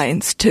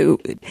kinds to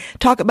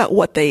talk about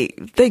what they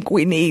think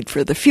we need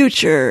for the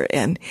future.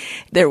 And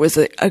there was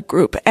a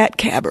group at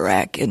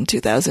Kabarak in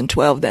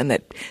 2012 then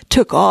that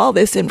took all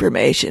this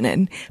information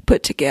and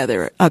put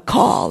together a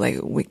call.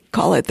 We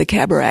call it the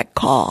Kabarak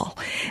Call.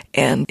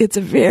 And it's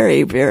a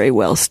very, very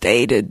well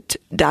stated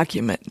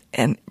document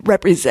and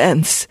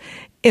represents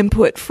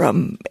input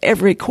from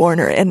every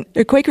corner. And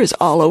there are Quakers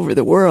all over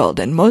the world,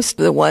 and most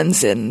of the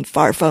ones in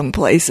far-flung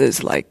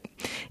places like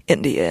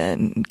India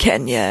and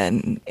Kenya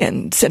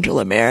and Central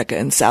America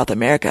and South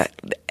America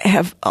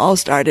have all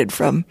started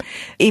from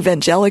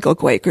evangelical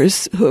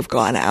Quakers who have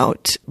gone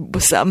out.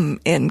 Some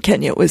in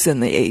Kenya was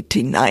in the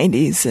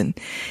 1890s, and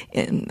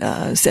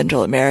in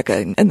Central America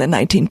in the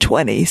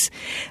 1920s.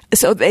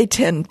 So they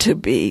tend to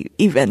be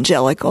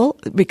evangelical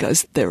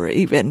because there were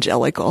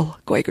evangelical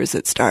Quakers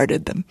that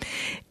started them.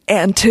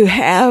 And to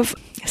have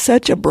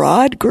such a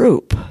broad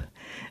group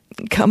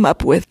come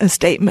up with a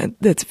statement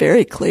that's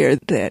very clear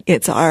that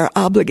it's our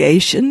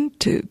obligation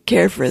to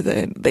care for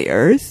the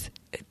earth,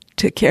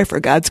 to care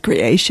for God's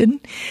creation,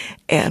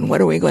 and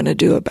what are we going to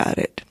do about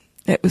it?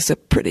 It was a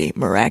pretty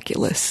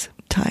miraculous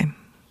time.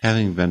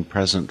 Having been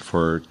present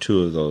for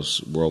two of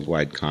those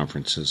worldwide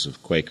conferences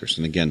of Quakers,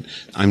 and again,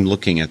 I'm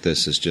looking at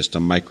this as just a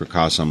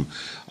microcosm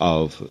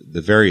of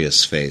the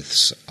various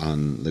faiths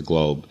on the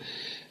globe.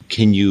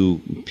 Can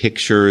you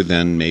picture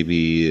then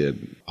maybe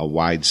a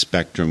wide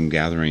spectrum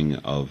gathering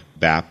of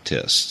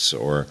Baptists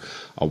or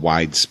a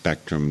wide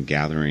spectrum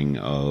gathering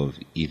of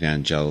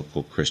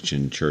evangelical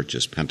Christian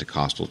churches,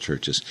 Pentecostal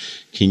churches?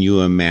 Can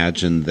you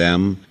imagine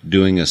them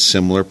doing a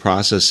similar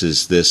process?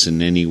 Is this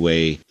in any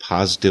way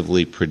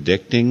positively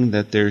predicting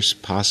that there's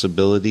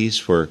possibilities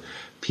for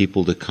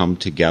people to come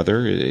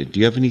together? Do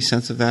you have any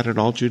sense of that at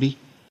all, Judy?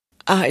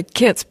 I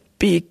can't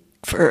speak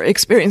for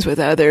experience with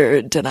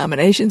other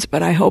denominations,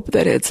 but I hope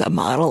that it's a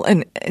model.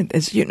 And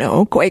as you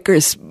know,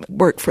 Quakers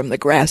work from the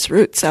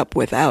grassroots up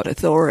without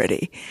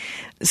authority.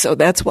 So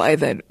that's why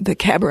the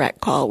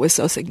Kabarak Call was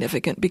so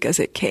significant, because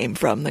it came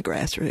from the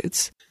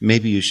grassroots.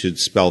 Maybe you should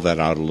spell that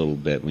out a little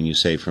bit. When you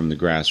say from the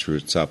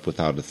grassroots up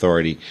without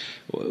authority,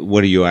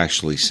 what are you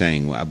actually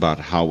saying about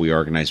how we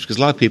organize? Because a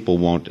lot of people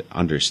won't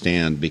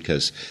understand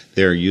because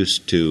they're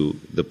used to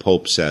the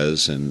Pope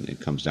says, and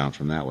it comes down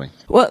from that way.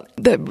 Well,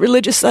 the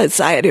Religious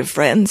Society of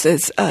Friends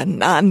is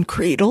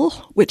non-creedal,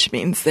 which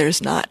means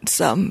there's not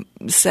some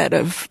set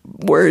of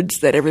words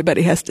that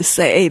everybody has to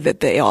say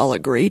that they all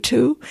agree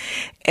to.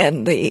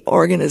 And the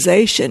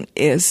organization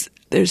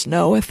there's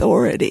no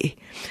authority.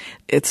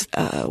 It's,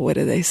 what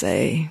do they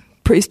say?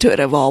 Priesthood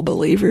of all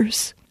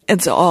believers.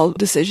 And so all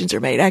decisions are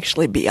made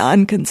actually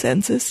beyond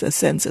consensus, a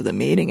sense of the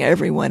meeting.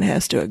 Everyone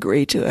has to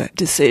agree to a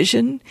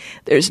decision.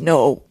 There's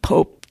no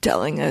Pope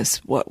telling us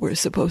what we're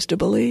supposed to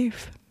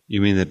believe.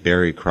 You mean that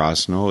Barry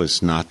Krosno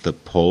is not the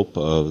Pope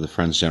of the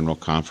Friends General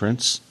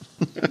Conference?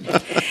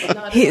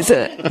 He's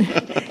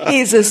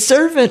a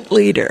servant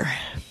leader.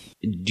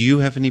 Do you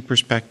have any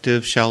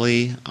perspective,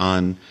 Shelley,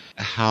 on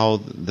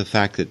how the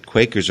fact that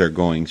Quakers are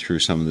going through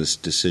some of this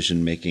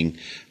decision-making,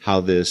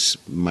 how this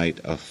might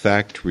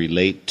affect,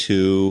 relate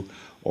to,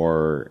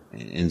 or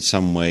in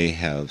some way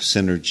have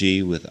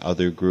synergy with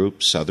other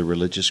groups, other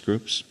religious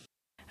groups?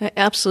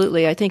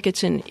 Absolutely. I think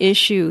it's an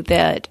issue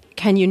that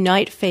can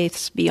unite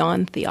faiths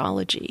beyond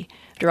theology.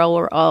 After all,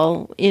 we're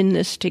all in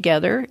this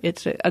together.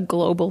 It's a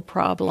global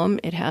problem.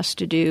 It has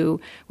to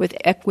do with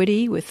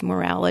equity, with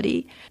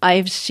morality.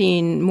 I've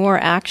seen more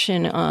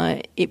action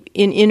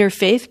in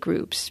interfaith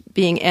groups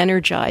being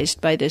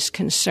energized by this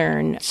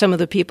concern. Some of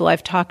the people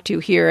I've talked to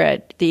here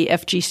at the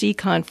FGC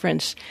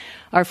conference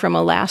are from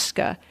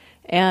Alaska,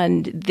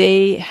 And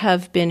they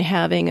have been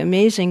having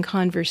amazing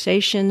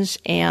conversations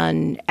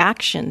and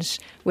actions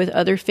with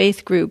other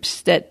faith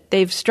groups that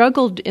they've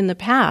struggled in the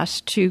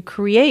past to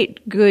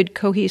create good,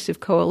 cohesive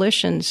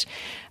coalitions.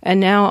 And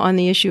now on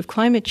the issue of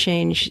climate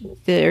change,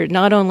 they're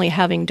not only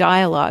having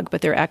dialogue,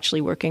 but they're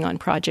actually working on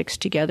projects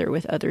together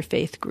with other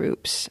faith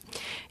groups.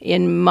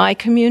 In my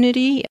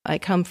community, I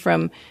come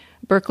from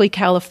Berkeley,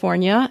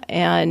 California,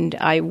 and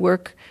I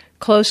work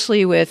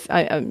closely with,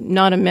 I'm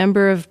not a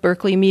member of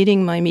Berkeley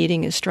Meeting. My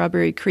meeting is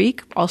Strawberry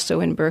Creek, also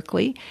in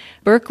Berkeley.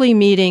 Berkeley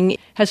Meeting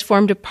has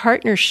formed a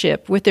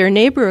partnership with their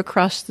neighbor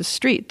across the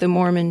street, the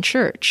Mormon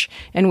Church,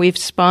 and we've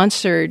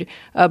sponsored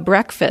a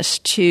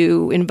breakfast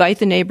to invite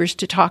the neighbors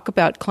to talk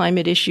about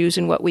climate issues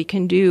and what we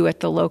can do at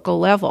the local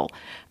level.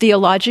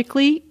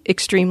 Theologically,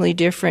 extremely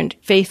different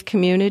faith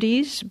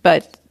communities,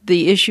 but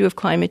the issue of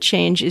climate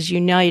change is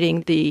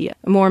uniting the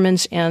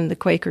Mormons and the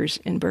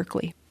Quakers in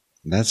Berkeley.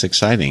 That's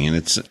exciting, and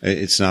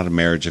it's not a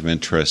marriage of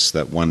interests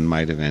that one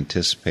might have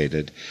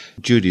anticipated.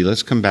 Judy,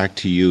 let's come back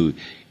to you.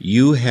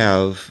 You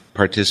have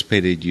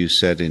participated, you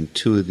said, in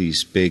 2 of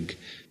these big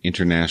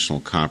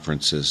international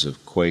conferences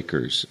of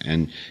Quakers,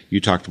 and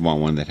you talked about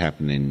one that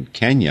happened in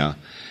Kenya,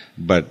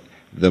 but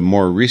the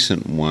more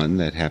recent one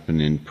that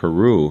happened in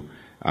Peru,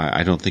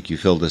 I don't think you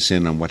filled us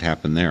in on what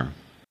happened there.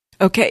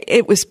 Okay,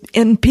 it was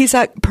in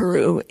Pisac,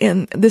 Peru,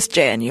 in this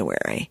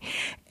January,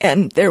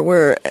 and there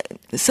were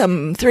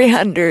some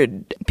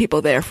 300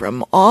 people there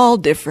from all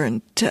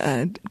different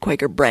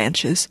Quaker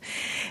branches,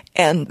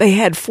 and they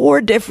had 4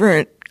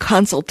 different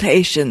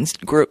consultations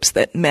groups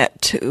that met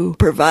to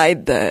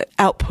provide the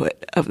output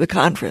of the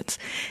conference.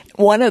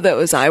 One of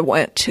those I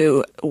went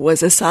to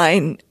was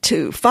assigned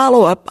to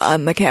follow up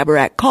on the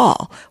Kabarak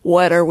call.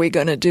 What are we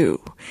going to do?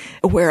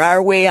 Where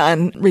are we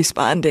on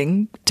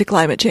responding to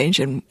climate change,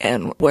 and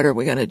what are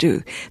we going to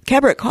do?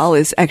 Kabarak call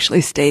is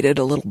actually stated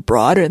a little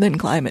broader than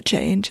climate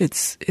change.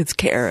 It's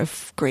care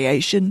of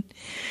creation.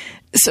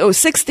 So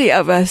 60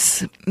 of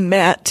us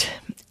met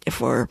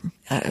for,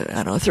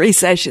 3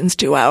 sessions,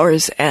 2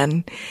 hours,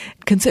 and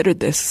considered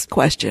this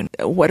question.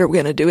 What are we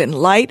going to do in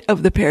light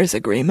of the Paris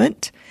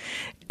Agreement?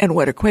 And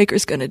what are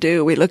Quakers going to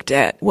do? We looked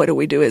at what do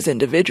we do as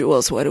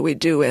individuals? What do we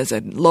do as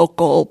a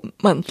local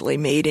monthly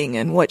meeting?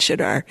 And what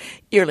should our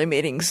yearly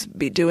meetings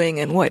be doing?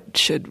 And what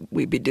should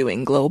we be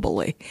doing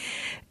globally?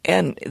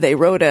 And they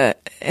wrote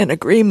an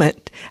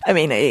agreement,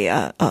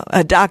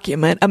 a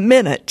document, a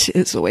minute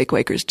is the way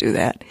Quakers do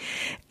that,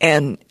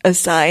 and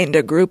assigned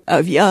a group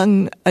of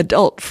young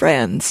adult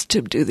friends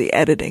to do the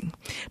editing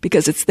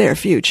because it's their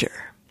future.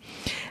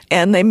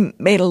 And they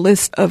made a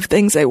list of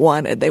things they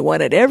wanted. They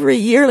wanted every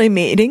yearly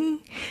meeting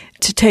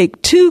to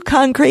take 2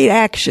 concrete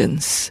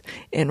actions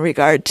in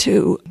regard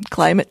to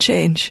climate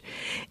change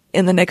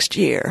in the next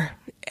year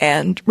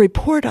and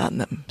report on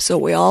them so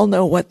we all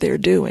know what they're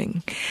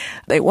doing.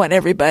 They want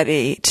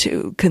everybody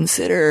to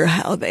consider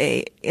how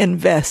they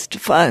invest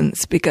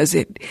funds because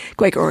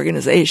Quaker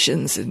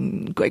organizations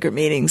and Quaker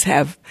meetings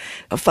have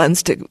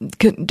funds to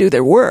do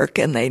their work,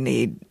 and they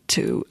need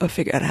to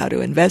figure out how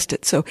to invest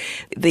it. So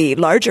the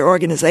larger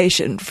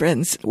organization,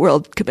 Friends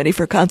World Committee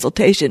for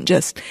Consultation,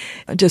 just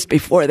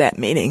before that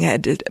meeting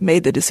had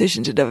made the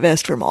decision to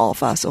divest from all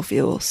fossil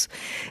fuels.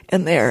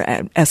 And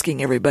they're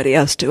asking everybody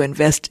else to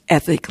invest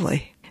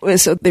ethically.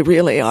 So they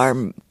really are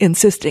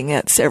insisting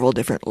at several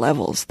different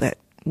levels that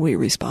we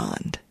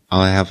respond.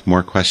 I'll have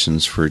more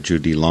questions for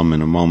Judy Lum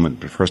in a moment,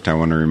 but first I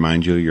want to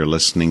remind you you're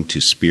listening to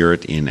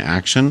Spirit in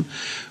Action,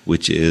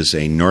 which is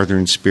a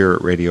Northern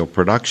Spirit Radio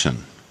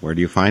production. Where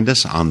do you find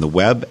us? On the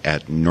web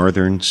at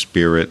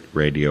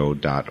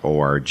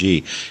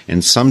northernspiritradio.org.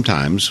 And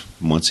sometimes,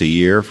 once a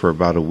year for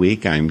about a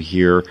week, I'm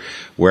here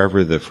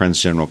wherever the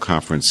Friends General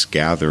Conference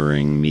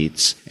gathering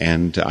meets,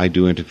 and I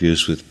do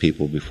interviews with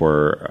people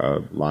before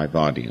a live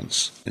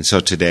audience. And so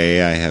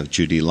today I have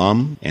Judy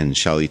Lum and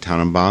Shelley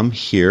Tannenbaum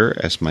here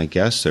as my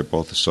guests. They're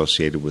both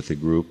associated with a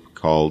group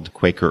called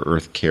Quaker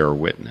Earth Care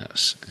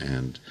Witness.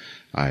 And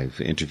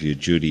I've interviewed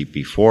Judy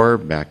before,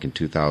 back in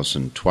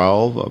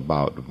 2012,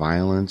 about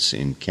violence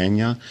in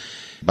Kenya.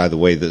 By the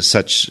way,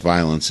 such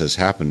violence has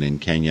happened in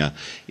Kenya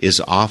is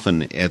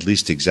often at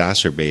least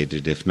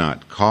exacerbated, if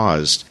not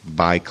caused,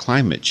 by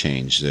climate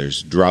change.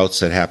 There's droughts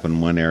that happen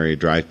in one area,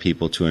 drive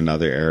people to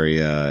another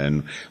area,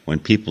 and when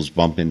peoples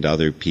bump into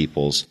other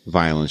peoples,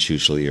 violence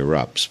usually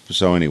erupts.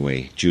 So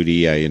anyway,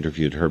 Judy, I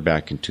interviewed her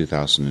back in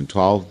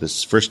 2012. This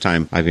is the first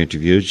time I've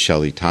interviewed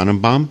Shelley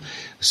Tannenbaum.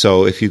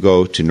 So if you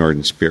go to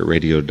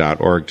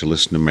northernspiritradio.org to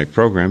listen to my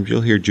programs,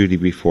 you'll hear Judy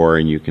before,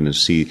 and you can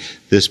see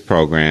this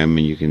program,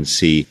 and you can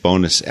see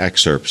bonus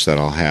excerpts that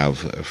I'll have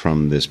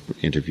from this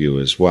interview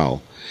as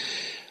well.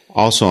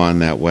 Also on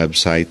that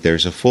website,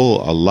 there's a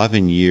full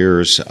 11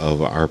 years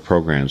of our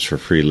programs for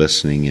free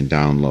listening and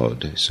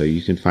download. So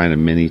you can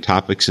find many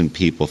topics and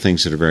people,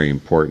 things that are very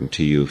important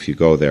to you if you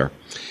go there.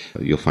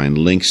 You'll find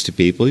links to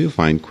people. You'll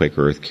find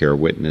Quaker Earth Care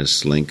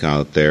Witness link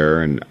out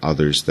there and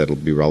others that will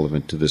be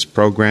relevant to this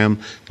program.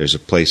 There's a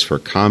place for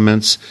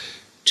comments.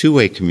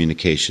 Two-way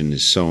communication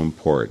is so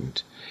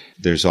important.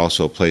 There's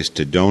also a place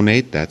to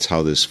donate. That's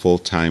how this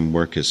full-time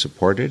work is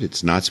supported.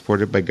 It's not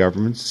supported by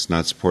governments. It's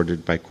not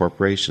supported by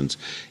corporations.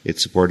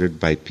 It's supported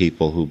by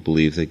people who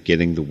believe that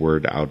getting the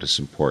word out is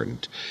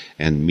important.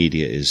 And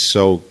media is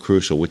so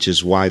crucial, which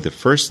is why the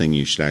first thing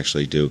you should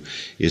actually do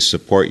is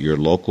support your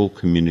local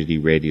community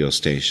radio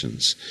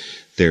stations.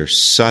 They're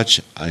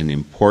such an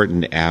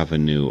important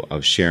avenue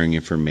of sharing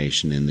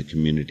information in the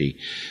community.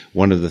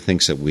 One of the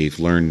things that we've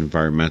learned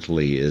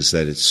environmentally is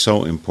that it's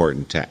so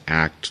important to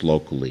act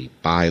locally,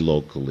 buy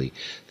locally,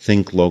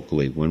 think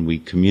locally. When we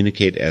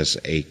communicate as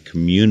a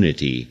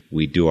community,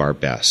 we do our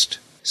best.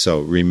 So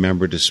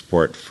remember to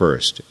support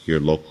first your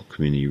local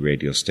community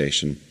radio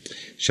station.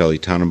 Shelley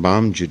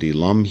Tannenbaum, Judy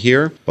Lum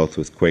here, both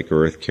with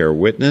Quaker Earth Care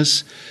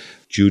Witness.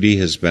 Judy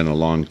has been a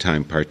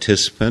long-time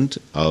participant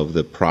of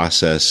the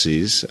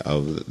processes,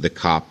 of the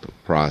COP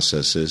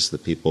processes, the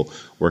people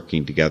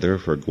working together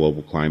for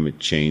global climate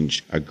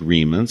change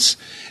agreements.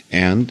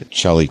 And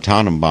Shelley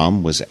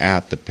Tannenbaum was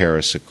at the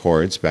Paris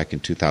Accords back in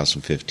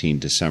 2015,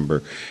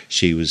 December.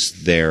 She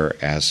was there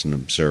as an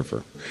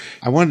observer.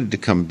 I wanted to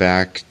come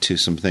back to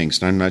some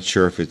things, and I'm not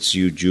sure if it's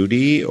you,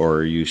 Judy,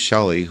 or you,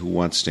 Shelley, who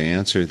wants to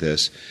answer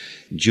this.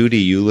 Judy,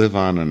 you live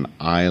on an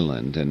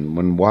island, and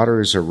when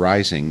waters are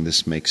rising,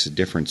 this makes a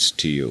difference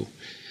to you.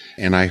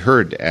 And I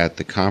heard at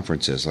the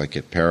conferences, like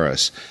at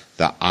Paris,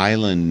 the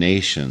island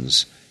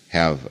nations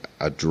have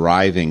a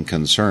driving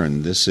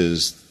concern. This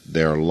is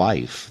their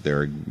life,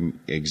 their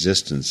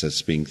existence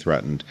that's being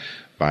threatened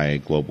by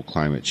global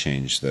climate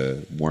change,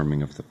 the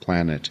warming of the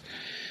planet.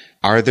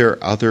 Are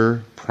there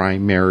other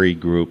primary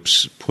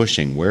groups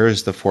pushing? Where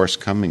is the force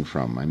coming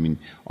from? I mean,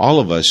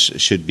 all of us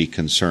should be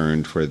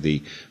concerned for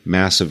the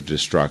massive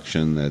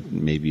destruction that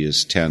maybe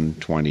is 10,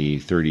 20,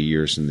 30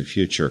 years in the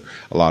future.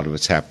 A lot of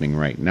it's happening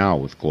right now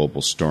with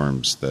global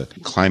storms, the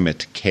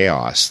climate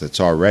chaos that's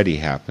already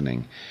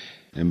happening.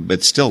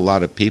 But still, a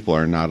lot of people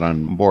are not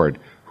on board.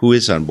 Who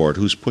is on board?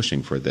 Who's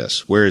pushing for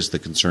this? Where is the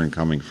concern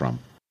coming from?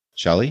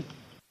 Shelley?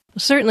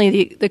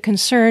 Certainly, the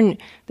concern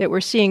that we're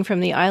seeing from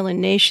the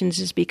island nations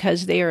is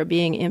because they are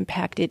being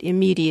impacted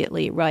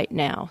immediately right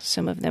now.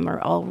 Some of them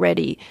are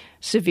already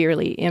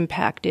severely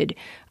impacted.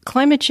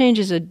 Climate change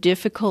is a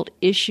difficult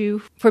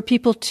issue for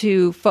people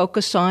to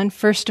focus on,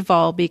 first of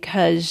all,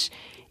 because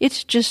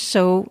it's just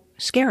so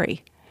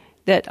scary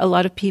that a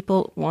lot of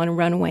people want to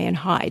run away and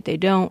hide. They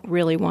don't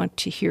really want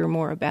to hear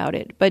more about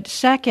it. But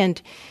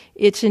second,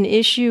 it's an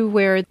issue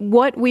where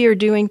what we are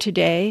doing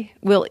today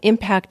will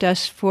impact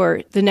us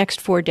for the next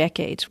 4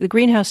 decades. The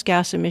greenhouse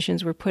gas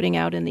emissions we're putting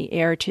out in the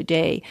air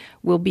today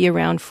will be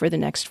around for the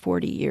next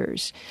 40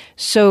 years.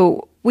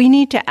 So we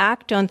need to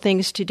act on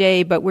things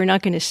today, but we're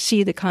not going to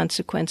see the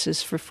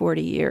consequences for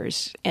 40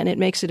 years. And it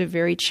makes it a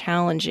very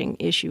challenging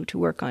issue to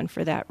work on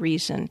for that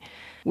reason.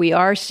 We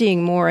are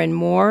seeing more and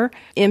more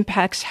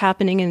impacts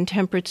happening in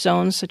temperate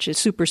zones, such as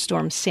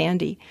Superstorm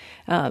Sandy,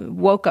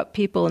 woke up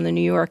people in the New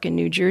York and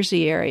New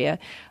Jersey area.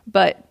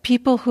 But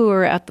people who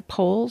are at the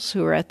poles,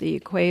 who are at the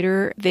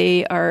equator,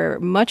 they are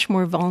much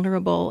more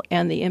vulnerable,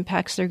 and the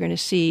impacts they're going to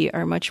see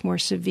are much more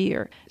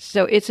severe.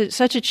 So it's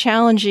such a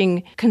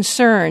challenging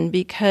concern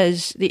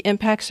because the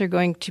impacts are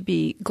going to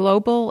be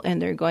global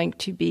and they're going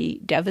to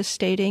be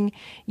devastating,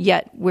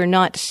 yet we're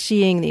not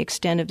seeing the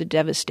extent of the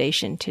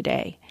devastation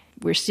today.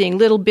 We're seeing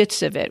little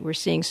bits of it. We're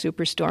seeing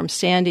Superstorm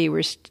Sandy.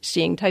 We're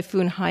seeing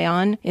Typhoon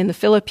Haiyan in the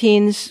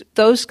Philippines.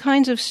 Those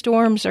kinds of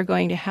storms are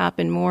going to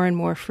happen more and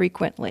more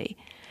frequently.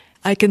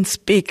 I can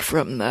speak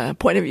from the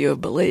point of view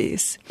of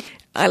Belize.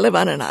 I live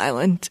on an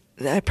island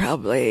that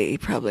probably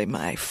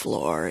my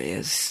floor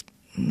is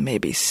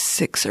maybe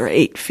 6 or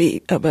 8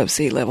 feet above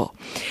sea level.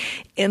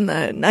 In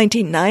the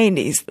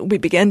 1990s, we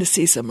began to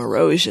see some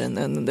erosion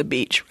on the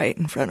beach right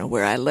in front of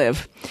where I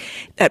live.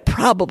 That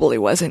probably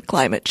wasn't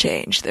climate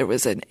change. There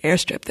was an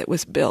airstrip that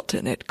was built,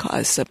 and it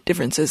caused some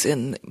differences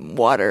in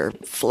water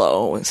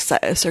flow and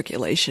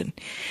circulation,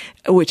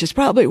 which is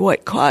probably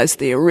what caused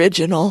the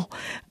original.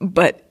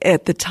 But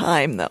at the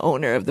time, the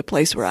owner of the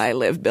place where I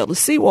live built a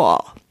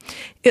seawall.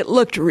 It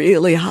looked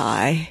really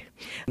high.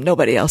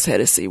 Nobody else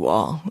had a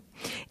seawall.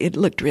 It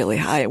looked really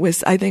high.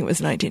 I think it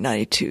was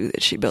 1992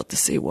 that she built the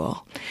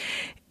seawall.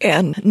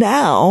 And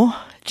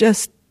now,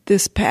 just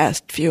this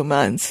past few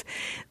months,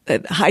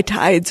 that high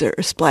tides are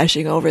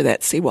splashing over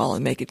that seawall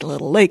and making a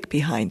little lake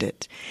behind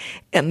it.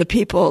 And the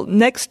people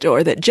next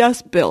door that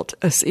just built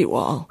a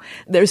seawall,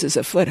 theirs is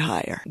a foot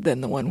higher than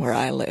the one where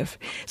I live.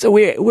 So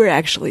we're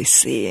actually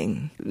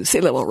seeing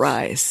sea level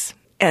rise.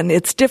 And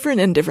it's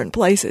different in different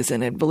places,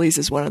 and Belize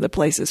is one of the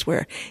places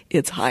where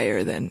it's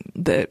higher than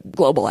the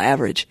global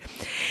average.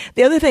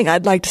 The other thing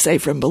I'd like to say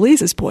from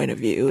Belize's point of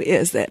view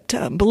is that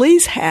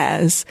Belize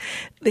has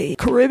the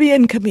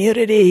Caribbean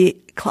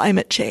Community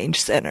Climate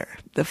Change Center,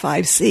 the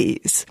 5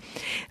 Cs.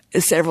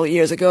 Several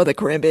years ago, the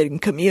Caribbean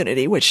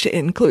community, which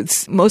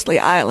includes mostly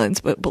islands,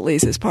 but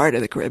Belize is part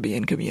of the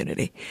Caribbean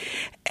community,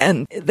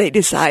 and they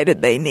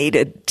decided they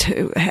needed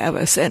to have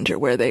a center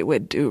where they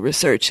would do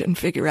research and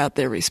figure out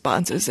their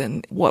responses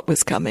and what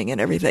was coming and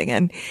everything.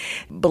 And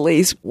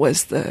Belize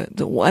was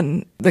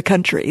the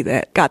country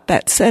that got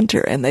that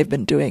center, and they've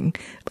been doing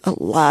a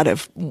lot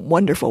of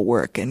wonderful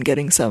work and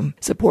getting some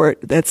support.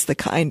 That's the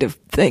kind of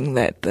thing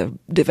that the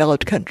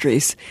developed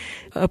countries,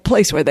 a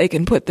place where they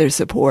can put their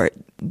support,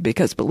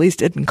 because Belize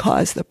didn't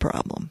cause the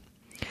problem.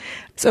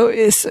 So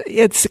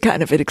it's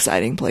kind of an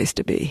exciting place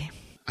to be.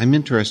 I'm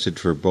interested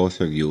for both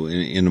of you.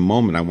 In a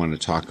moment, I want to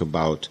talk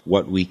about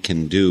what we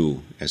can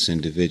do as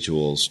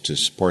individuals to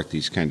support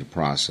these kind of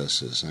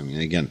processes. I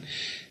mean, again,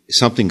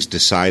 something's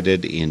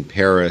decided in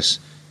Paris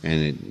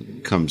and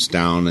it comes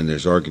down and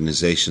there's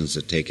organizations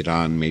that take it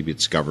on. Maybe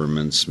it's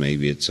governments,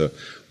 maybe it's a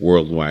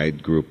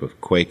worldwide group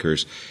of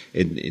Quakers.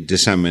 It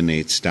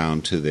disseminates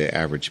down to the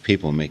average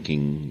people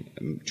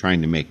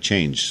trying to make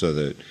change so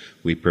that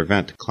we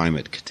prevent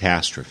climate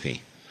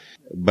catastrophe.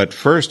 But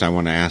first, I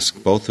want to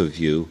ask both of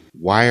you,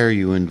 why are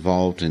you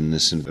involved in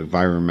this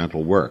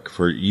environmental work?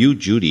 For you,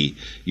 Judy,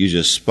 you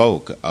just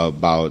spoke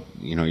about,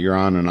 you're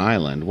on an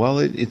island. Well,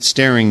 it's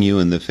staring you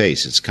in the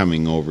face. It's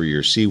coming over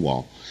your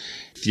seawall.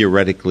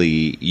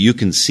 Theoretically, you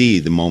can see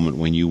the moment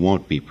when you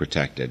won't be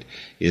protected.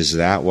 Is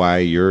that why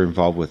you're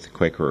involved with the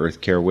Quaker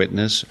Earth Care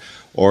Witness?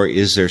 Or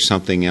is there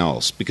something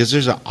else? Because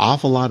there's an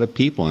awful lot of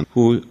people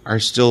who are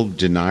still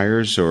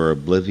deniers or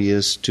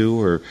oblivious to,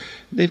 or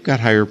they've got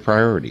higher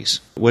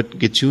priorities. What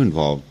gets you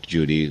involved,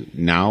 Judy,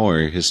 now or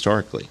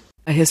historically?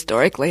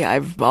 Historically,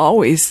 I've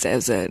always,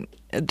 as an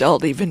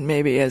adult, even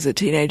maybe as a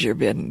teenager,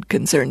 been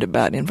concerned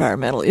about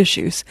environmental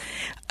issues.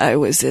 I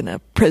was in a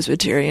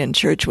Presbyterian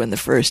church when the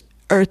first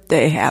Earth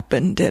Day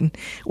happened, and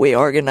we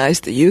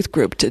organized the youth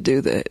group to do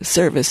the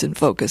service and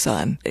focus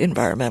on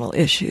environmental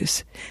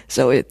issues.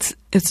 So it's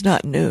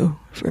not new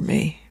for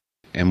me.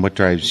 And what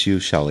drives you,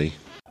 Shelley?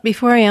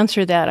 Before I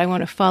answer that, I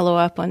want to follow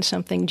up on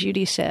something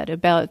Judy said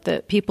about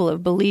the people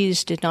of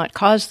Belize did not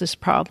cause this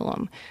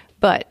problem,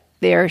 but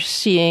they're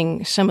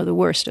seeing some of the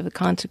worst of the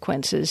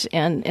consequences.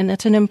 And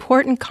that's an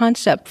important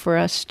concept for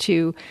us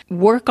to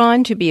work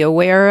on, to be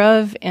aware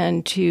of,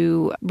 and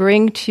to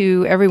bring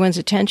to everyone's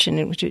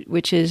attention,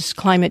 which is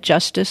climate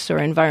justice or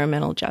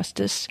environmental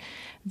justice.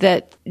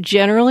 That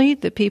generally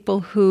the people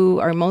who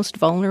are most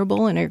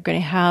vulnerable and are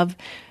going to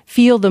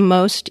feel the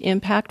most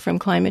impact from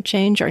climate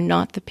change are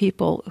not the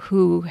people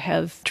who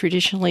have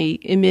traditionally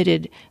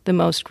emitted the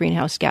most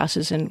greenhouse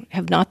gases and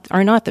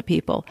are not the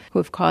people who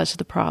have caused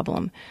the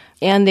problem.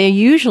 And they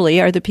usually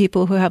are the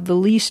people who have the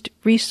least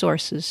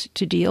resources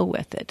to deal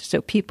with it.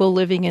 So people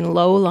living in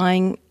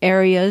low-lying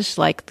areas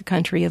like the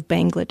country of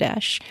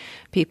Bangladesh,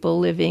 people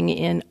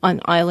living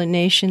on island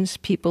nations,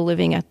 people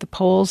living at the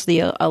poles.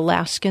 The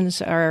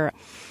Alaskans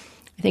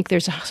I think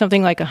there's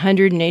something like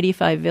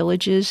 185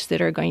 villages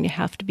that are going to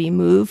have to be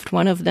moved.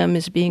 One of them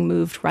is being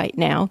moved right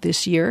now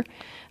this year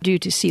due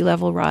to sea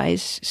level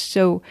rise.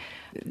 So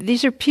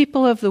these are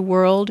people of the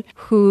world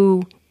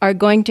who are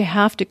going to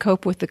have to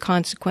cope with the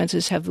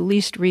consequences, have the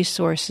least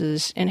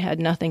resources, and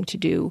had nothing to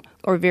do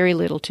or very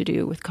little to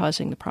do with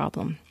causing the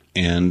problem.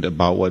 And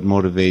about what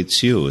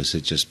motivates you? Is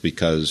it just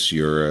because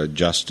you're a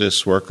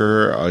justice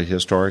worker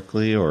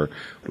historically, or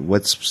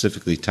what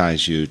specifically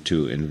ties you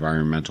to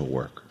environmental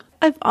work?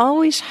 I've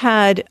always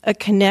had a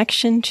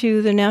connection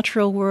to the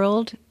natural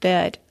world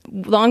that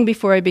long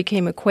before I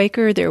became a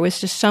Quaker, there was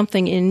just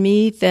something in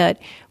me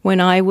that when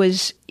I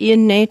was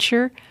in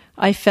nature,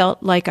 I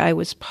felt like I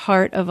was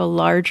part of a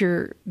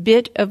larger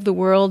bit of the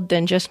world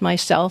than just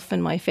myself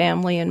and my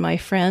family and my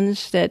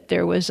friends, that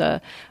there was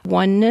a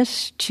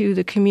oneness to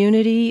the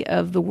community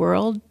of the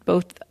world,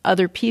 both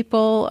other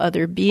people,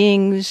 other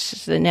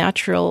beings, the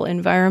natural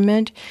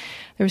environment.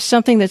 There was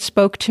something that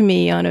spoke to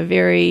me at a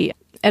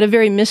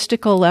very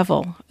mystical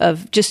level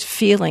of just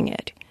feeling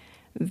it,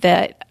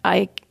 that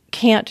I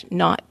can't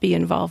not be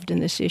involved in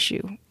this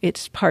issue.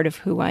 It's part of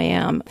who I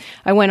am.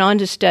 I went on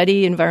to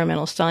study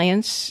environmental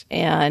science,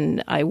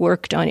 and I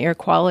worked on air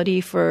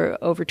quality for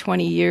over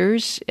 20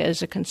 years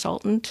as a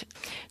consultant.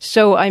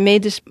 So I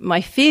made this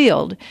my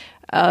field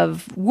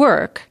of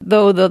work,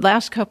 though the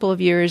last couple of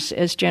years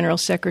as General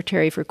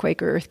Secretary for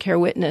Quaker Earth Care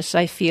Witness,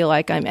 I feel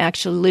like I'm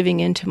actually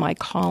living into my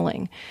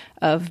calling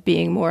of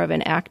being more of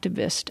an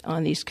activist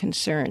on these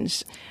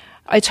concerns.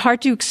 It's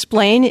hard to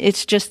explain.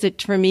 It's just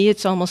that for me,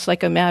 it's almost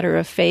like a matter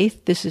of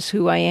faith. This is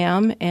who I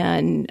am,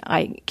 and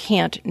I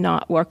can't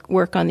not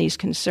work on these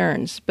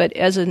concerns. But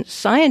as a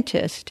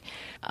scientist,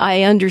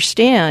 I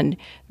understand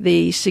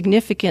the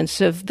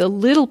significance of the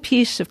little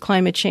piece of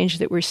climate change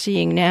that we're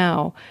seeing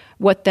now,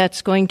 what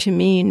that's going to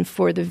mean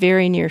for the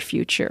very near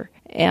future,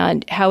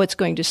 and how it's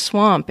going to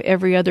swamp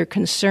every other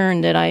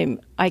concern that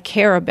I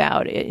care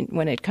about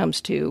when it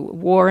comes to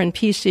war and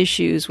peace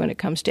issues, when it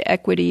comes to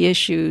equity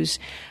issues,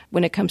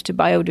 when it comes to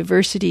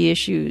biodiversity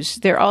issues,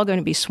 they're all going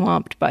to be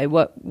swamped by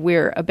what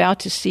we're about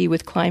to see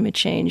with climate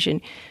change.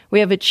 And we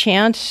have a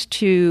chance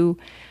to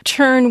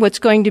turn what's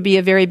going to be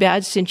a very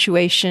bad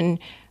situation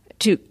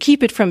to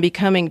keep it from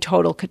becoming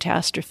total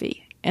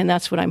catastrophe. And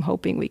that's what I'm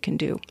hoping we can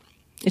do.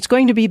 It's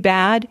going to be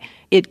bad.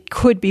 It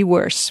could be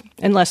worse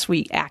unless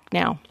we act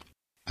now.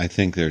 I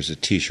think there's a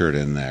T-shirt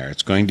in there.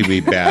 It's going to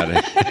be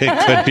bad.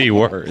 It could be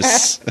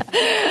worse.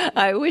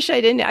 I wish I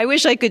didn't. I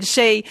wish I could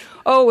say,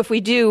 oh, if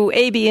we do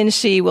A, B, and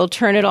C, we'll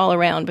turn it all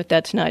around. But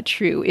that's not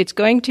true. It's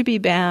going to be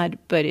bad,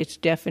 but it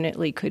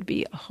definitely could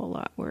be a whole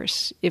lot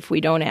worse if we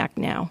don't act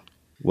now.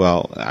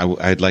 Well,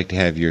 I'd like to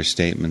have your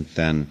statement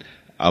then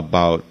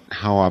about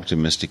how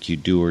optimistic you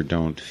do or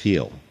don't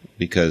feel.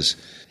 Because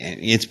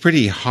it's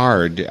pretty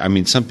hard. I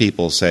mean, some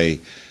people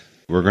say,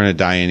 we're going to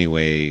die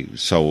anyway,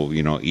 so,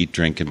 eat,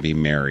 drink, and be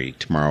merry.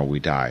 Tomorrow we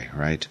die,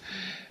 right?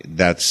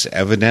 That's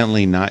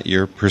evidently not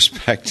your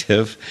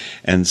perspective.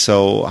 And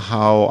so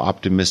how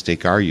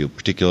optimistic are you,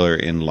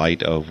 particularly in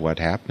light of what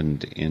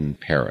happened in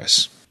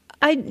Paris?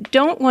 I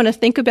don't want to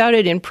think about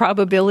it in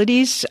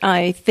probabilities.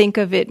 I think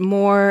of it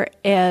more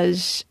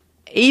as,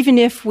 even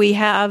if we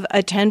have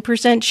a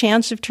 10%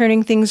 chance of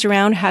turning things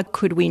around, how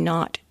could we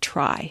not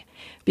try?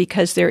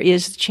 Because there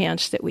is a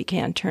chance that we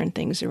can turn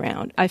things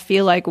around. I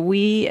feel like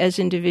we as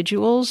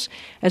individuals,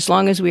 as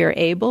long as we are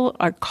able,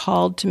 are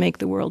called to make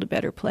the world a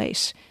better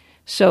place.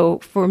 So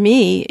for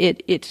me,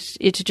 it's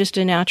just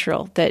a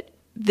natural that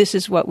this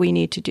is what we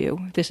need to do.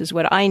 This is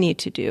what I need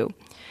to do.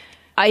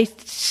 I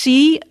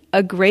see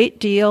a great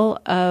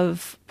deal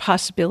of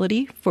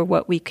possibility for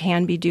what we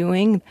can be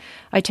doing.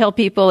 I tell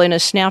people in a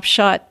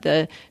snapshot,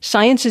 the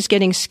science is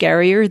getting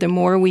scarier. The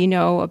more we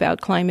know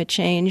about climate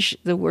change,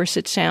 the worse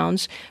it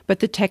sounds. But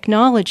the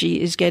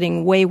technology is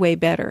getting way, way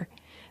better.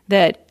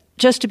 That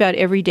just about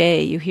every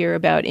day you hear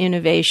about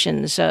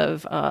innovations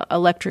of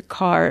electric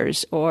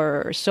cars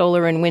or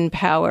solar and wind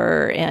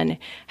power and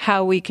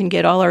how we can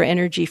get all our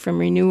energy from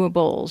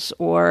renewables,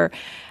 or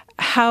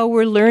how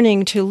we're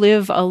learning to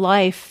live a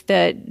life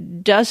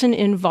that doesn't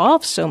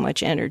involve so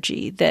much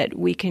energy, that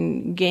we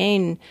can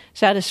gain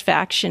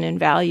satisfaction and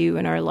value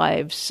in our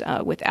lives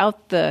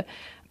without the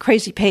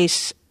crazy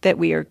pace that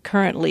we are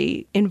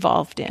currently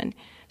involved in.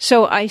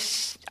 So I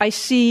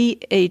see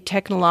a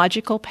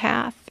technological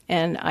path,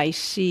 and I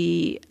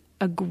see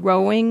a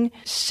growing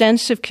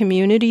sense of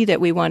community that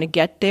we want to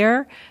get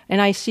there.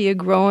 And I see a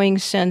growing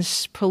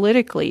sense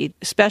politically,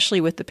 especially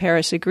with the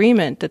Paris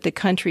Agreement, that the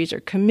countries are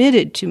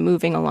committed to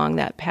moving along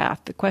that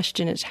path. The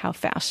question is, how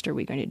fast are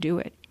we going to do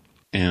it?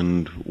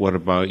 And what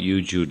about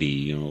you,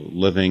 Judy?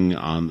 Living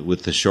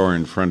with the shore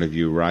in front of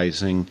you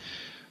rising,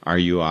 are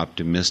you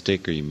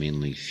optimistic? Are you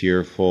mainly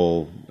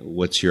fearful?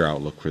 What's your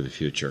outlook for the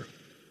future?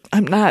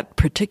 I'm not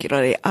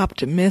particularly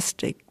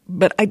optimistic,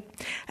 but I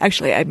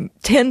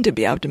tend to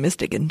be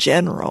optimistic in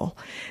general.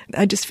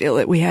 I just feel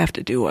that we have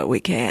to do what we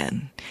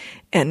can.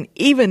 And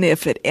even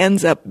if it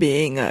ends up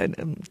being a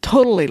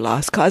totally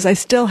lost cause, I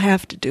still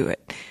have to do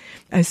it.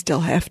 I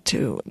still have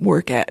to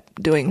work at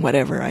doing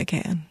whatever I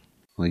can.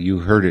 Well, you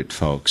heard it,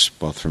 folks,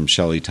 both from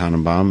Shelley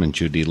Tannenbaum and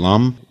Judy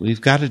Lum.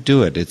 We've got to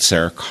do it. It's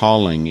our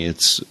calling.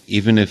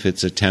 Even if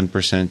it's a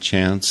 10%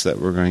 chance that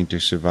we're going to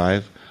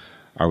survive,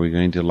 are we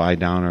going to lie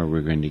down, or are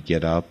we going to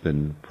get up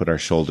and put our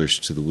shoulders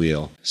to the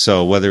wheel?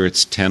 So whether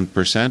it's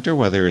 10% or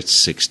whether it's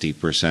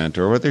 60%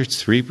 or whether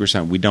it's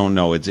 3%, we don't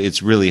know.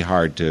 It's really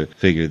hard to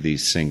figure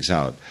these things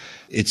out.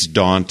 It's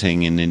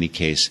daunting in any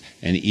case.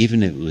 And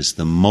even if it was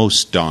the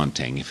most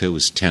daunting, if it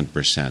was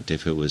 10%,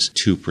 if it was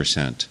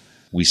 2%,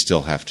 we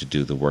still have to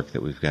do the work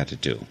that we've got to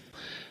do.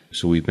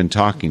 So we've been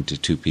talking to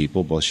two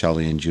people, both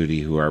Shelley and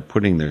Judy, who are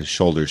putting their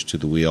shoulders to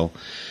the wheel.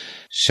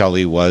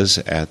 Shelley was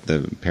at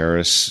the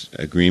Paris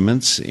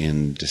agreements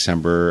in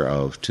December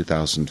of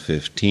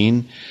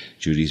 2015.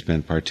 Judy's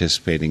been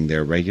participating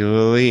there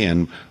regularly,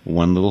 and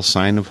one little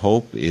sign of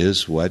hope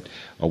is what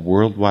a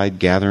worldwide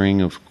gathering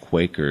of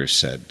Quakers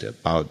said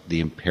about the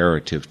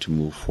imperative to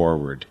move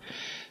forward.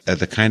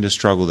 The kind of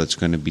struggle that's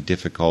going to be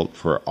difficult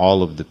for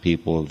all of the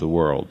people of the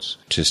world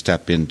to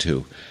step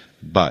into.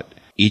 But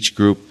each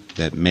group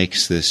that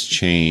makes this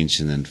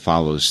change and then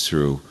follows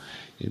through,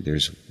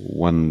 there's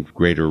one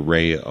greater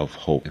ray of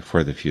hope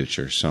for the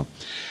future. So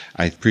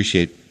I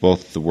appreciate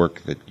both the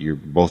work that you're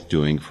both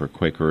doing for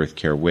Quaker Earth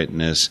Care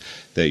Witness,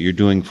 that you're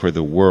doing for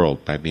the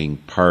world by being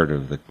part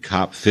of the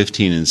COP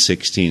 15 and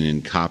 16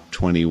 and COP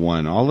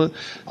 21,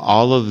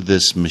 all of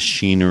this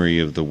machinery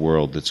of the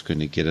world that's going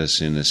to get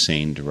us in a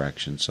sane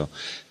direction. So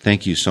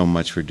thank you so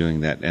much for doing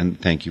that, and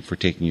thank you for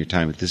taking your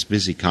time at this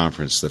busy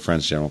conference, the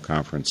Friends General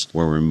Conference,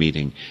 where we're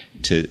meeting,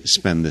 to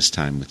spend this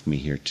time with me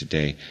here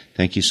today.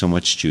 Thank you so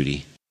much,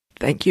 Judy.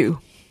 Thank you.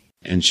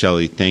 And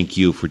Shelley, thank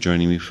you for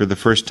joining me for the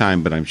first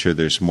time, but I'm sure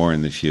there's more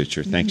in the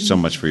future. Thanks so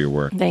much for your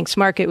work. Thanks,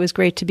 Mark. It was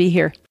great to be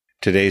here.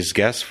 Today's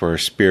guests for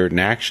Spirit in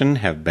Action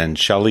have been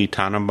Shelley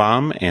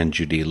Tannenbaum and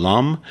Judy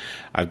Lum.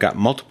 I've got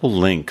multiple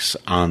links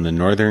on the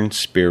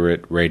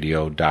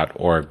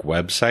northernspiritradio.org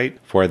website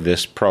for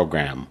this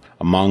program.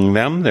 Among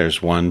them,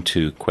 there's one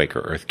to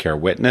Quaker Earth Care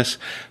Witness.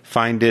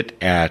 Find it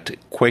at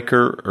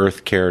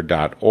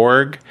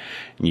quakerearthcare.org.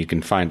 And you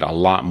can find a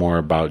lot more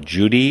about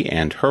Judy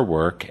and her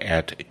work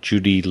at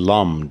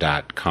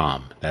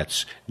judylumb.com.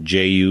 That's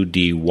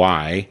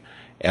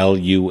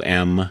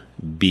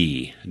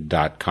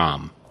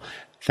JUDYLUMB.com.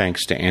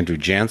 Thanks to Andrew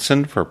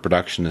Jansen for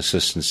production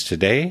assistance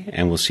today,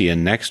 and we'll see you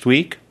next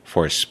week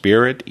for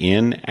Spirit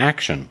in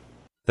Action.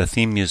 The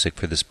theme music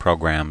for this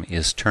program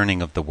is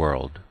Turning of the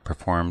World,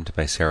 performed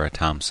by Sarah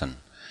Thompson.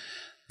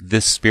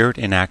 This Spirit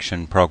in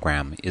Action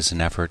program is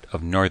an effort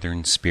of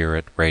Northern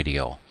Spirit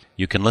Radio.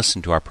 You can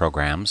listen to our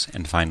programs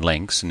and find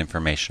links and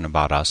information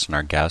about us and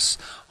our guests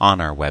on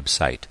our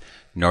website,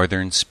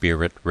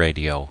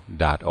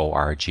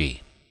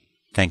 northernspiritradio.org.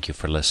 Thank you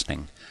for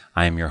listening.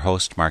 I am your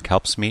host, Mark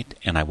Helpsmeet,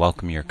 and I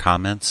welcome your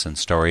comments and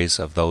stories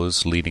of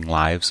those leading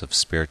lives of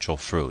spiritual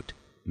fruit.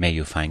 May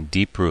you find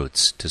deep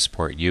roots to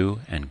support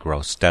you and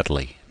grow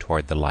steadily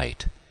toward the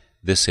light.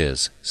 This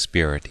is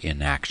Spirit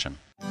in Action.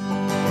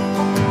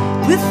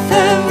 With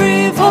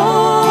every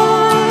voice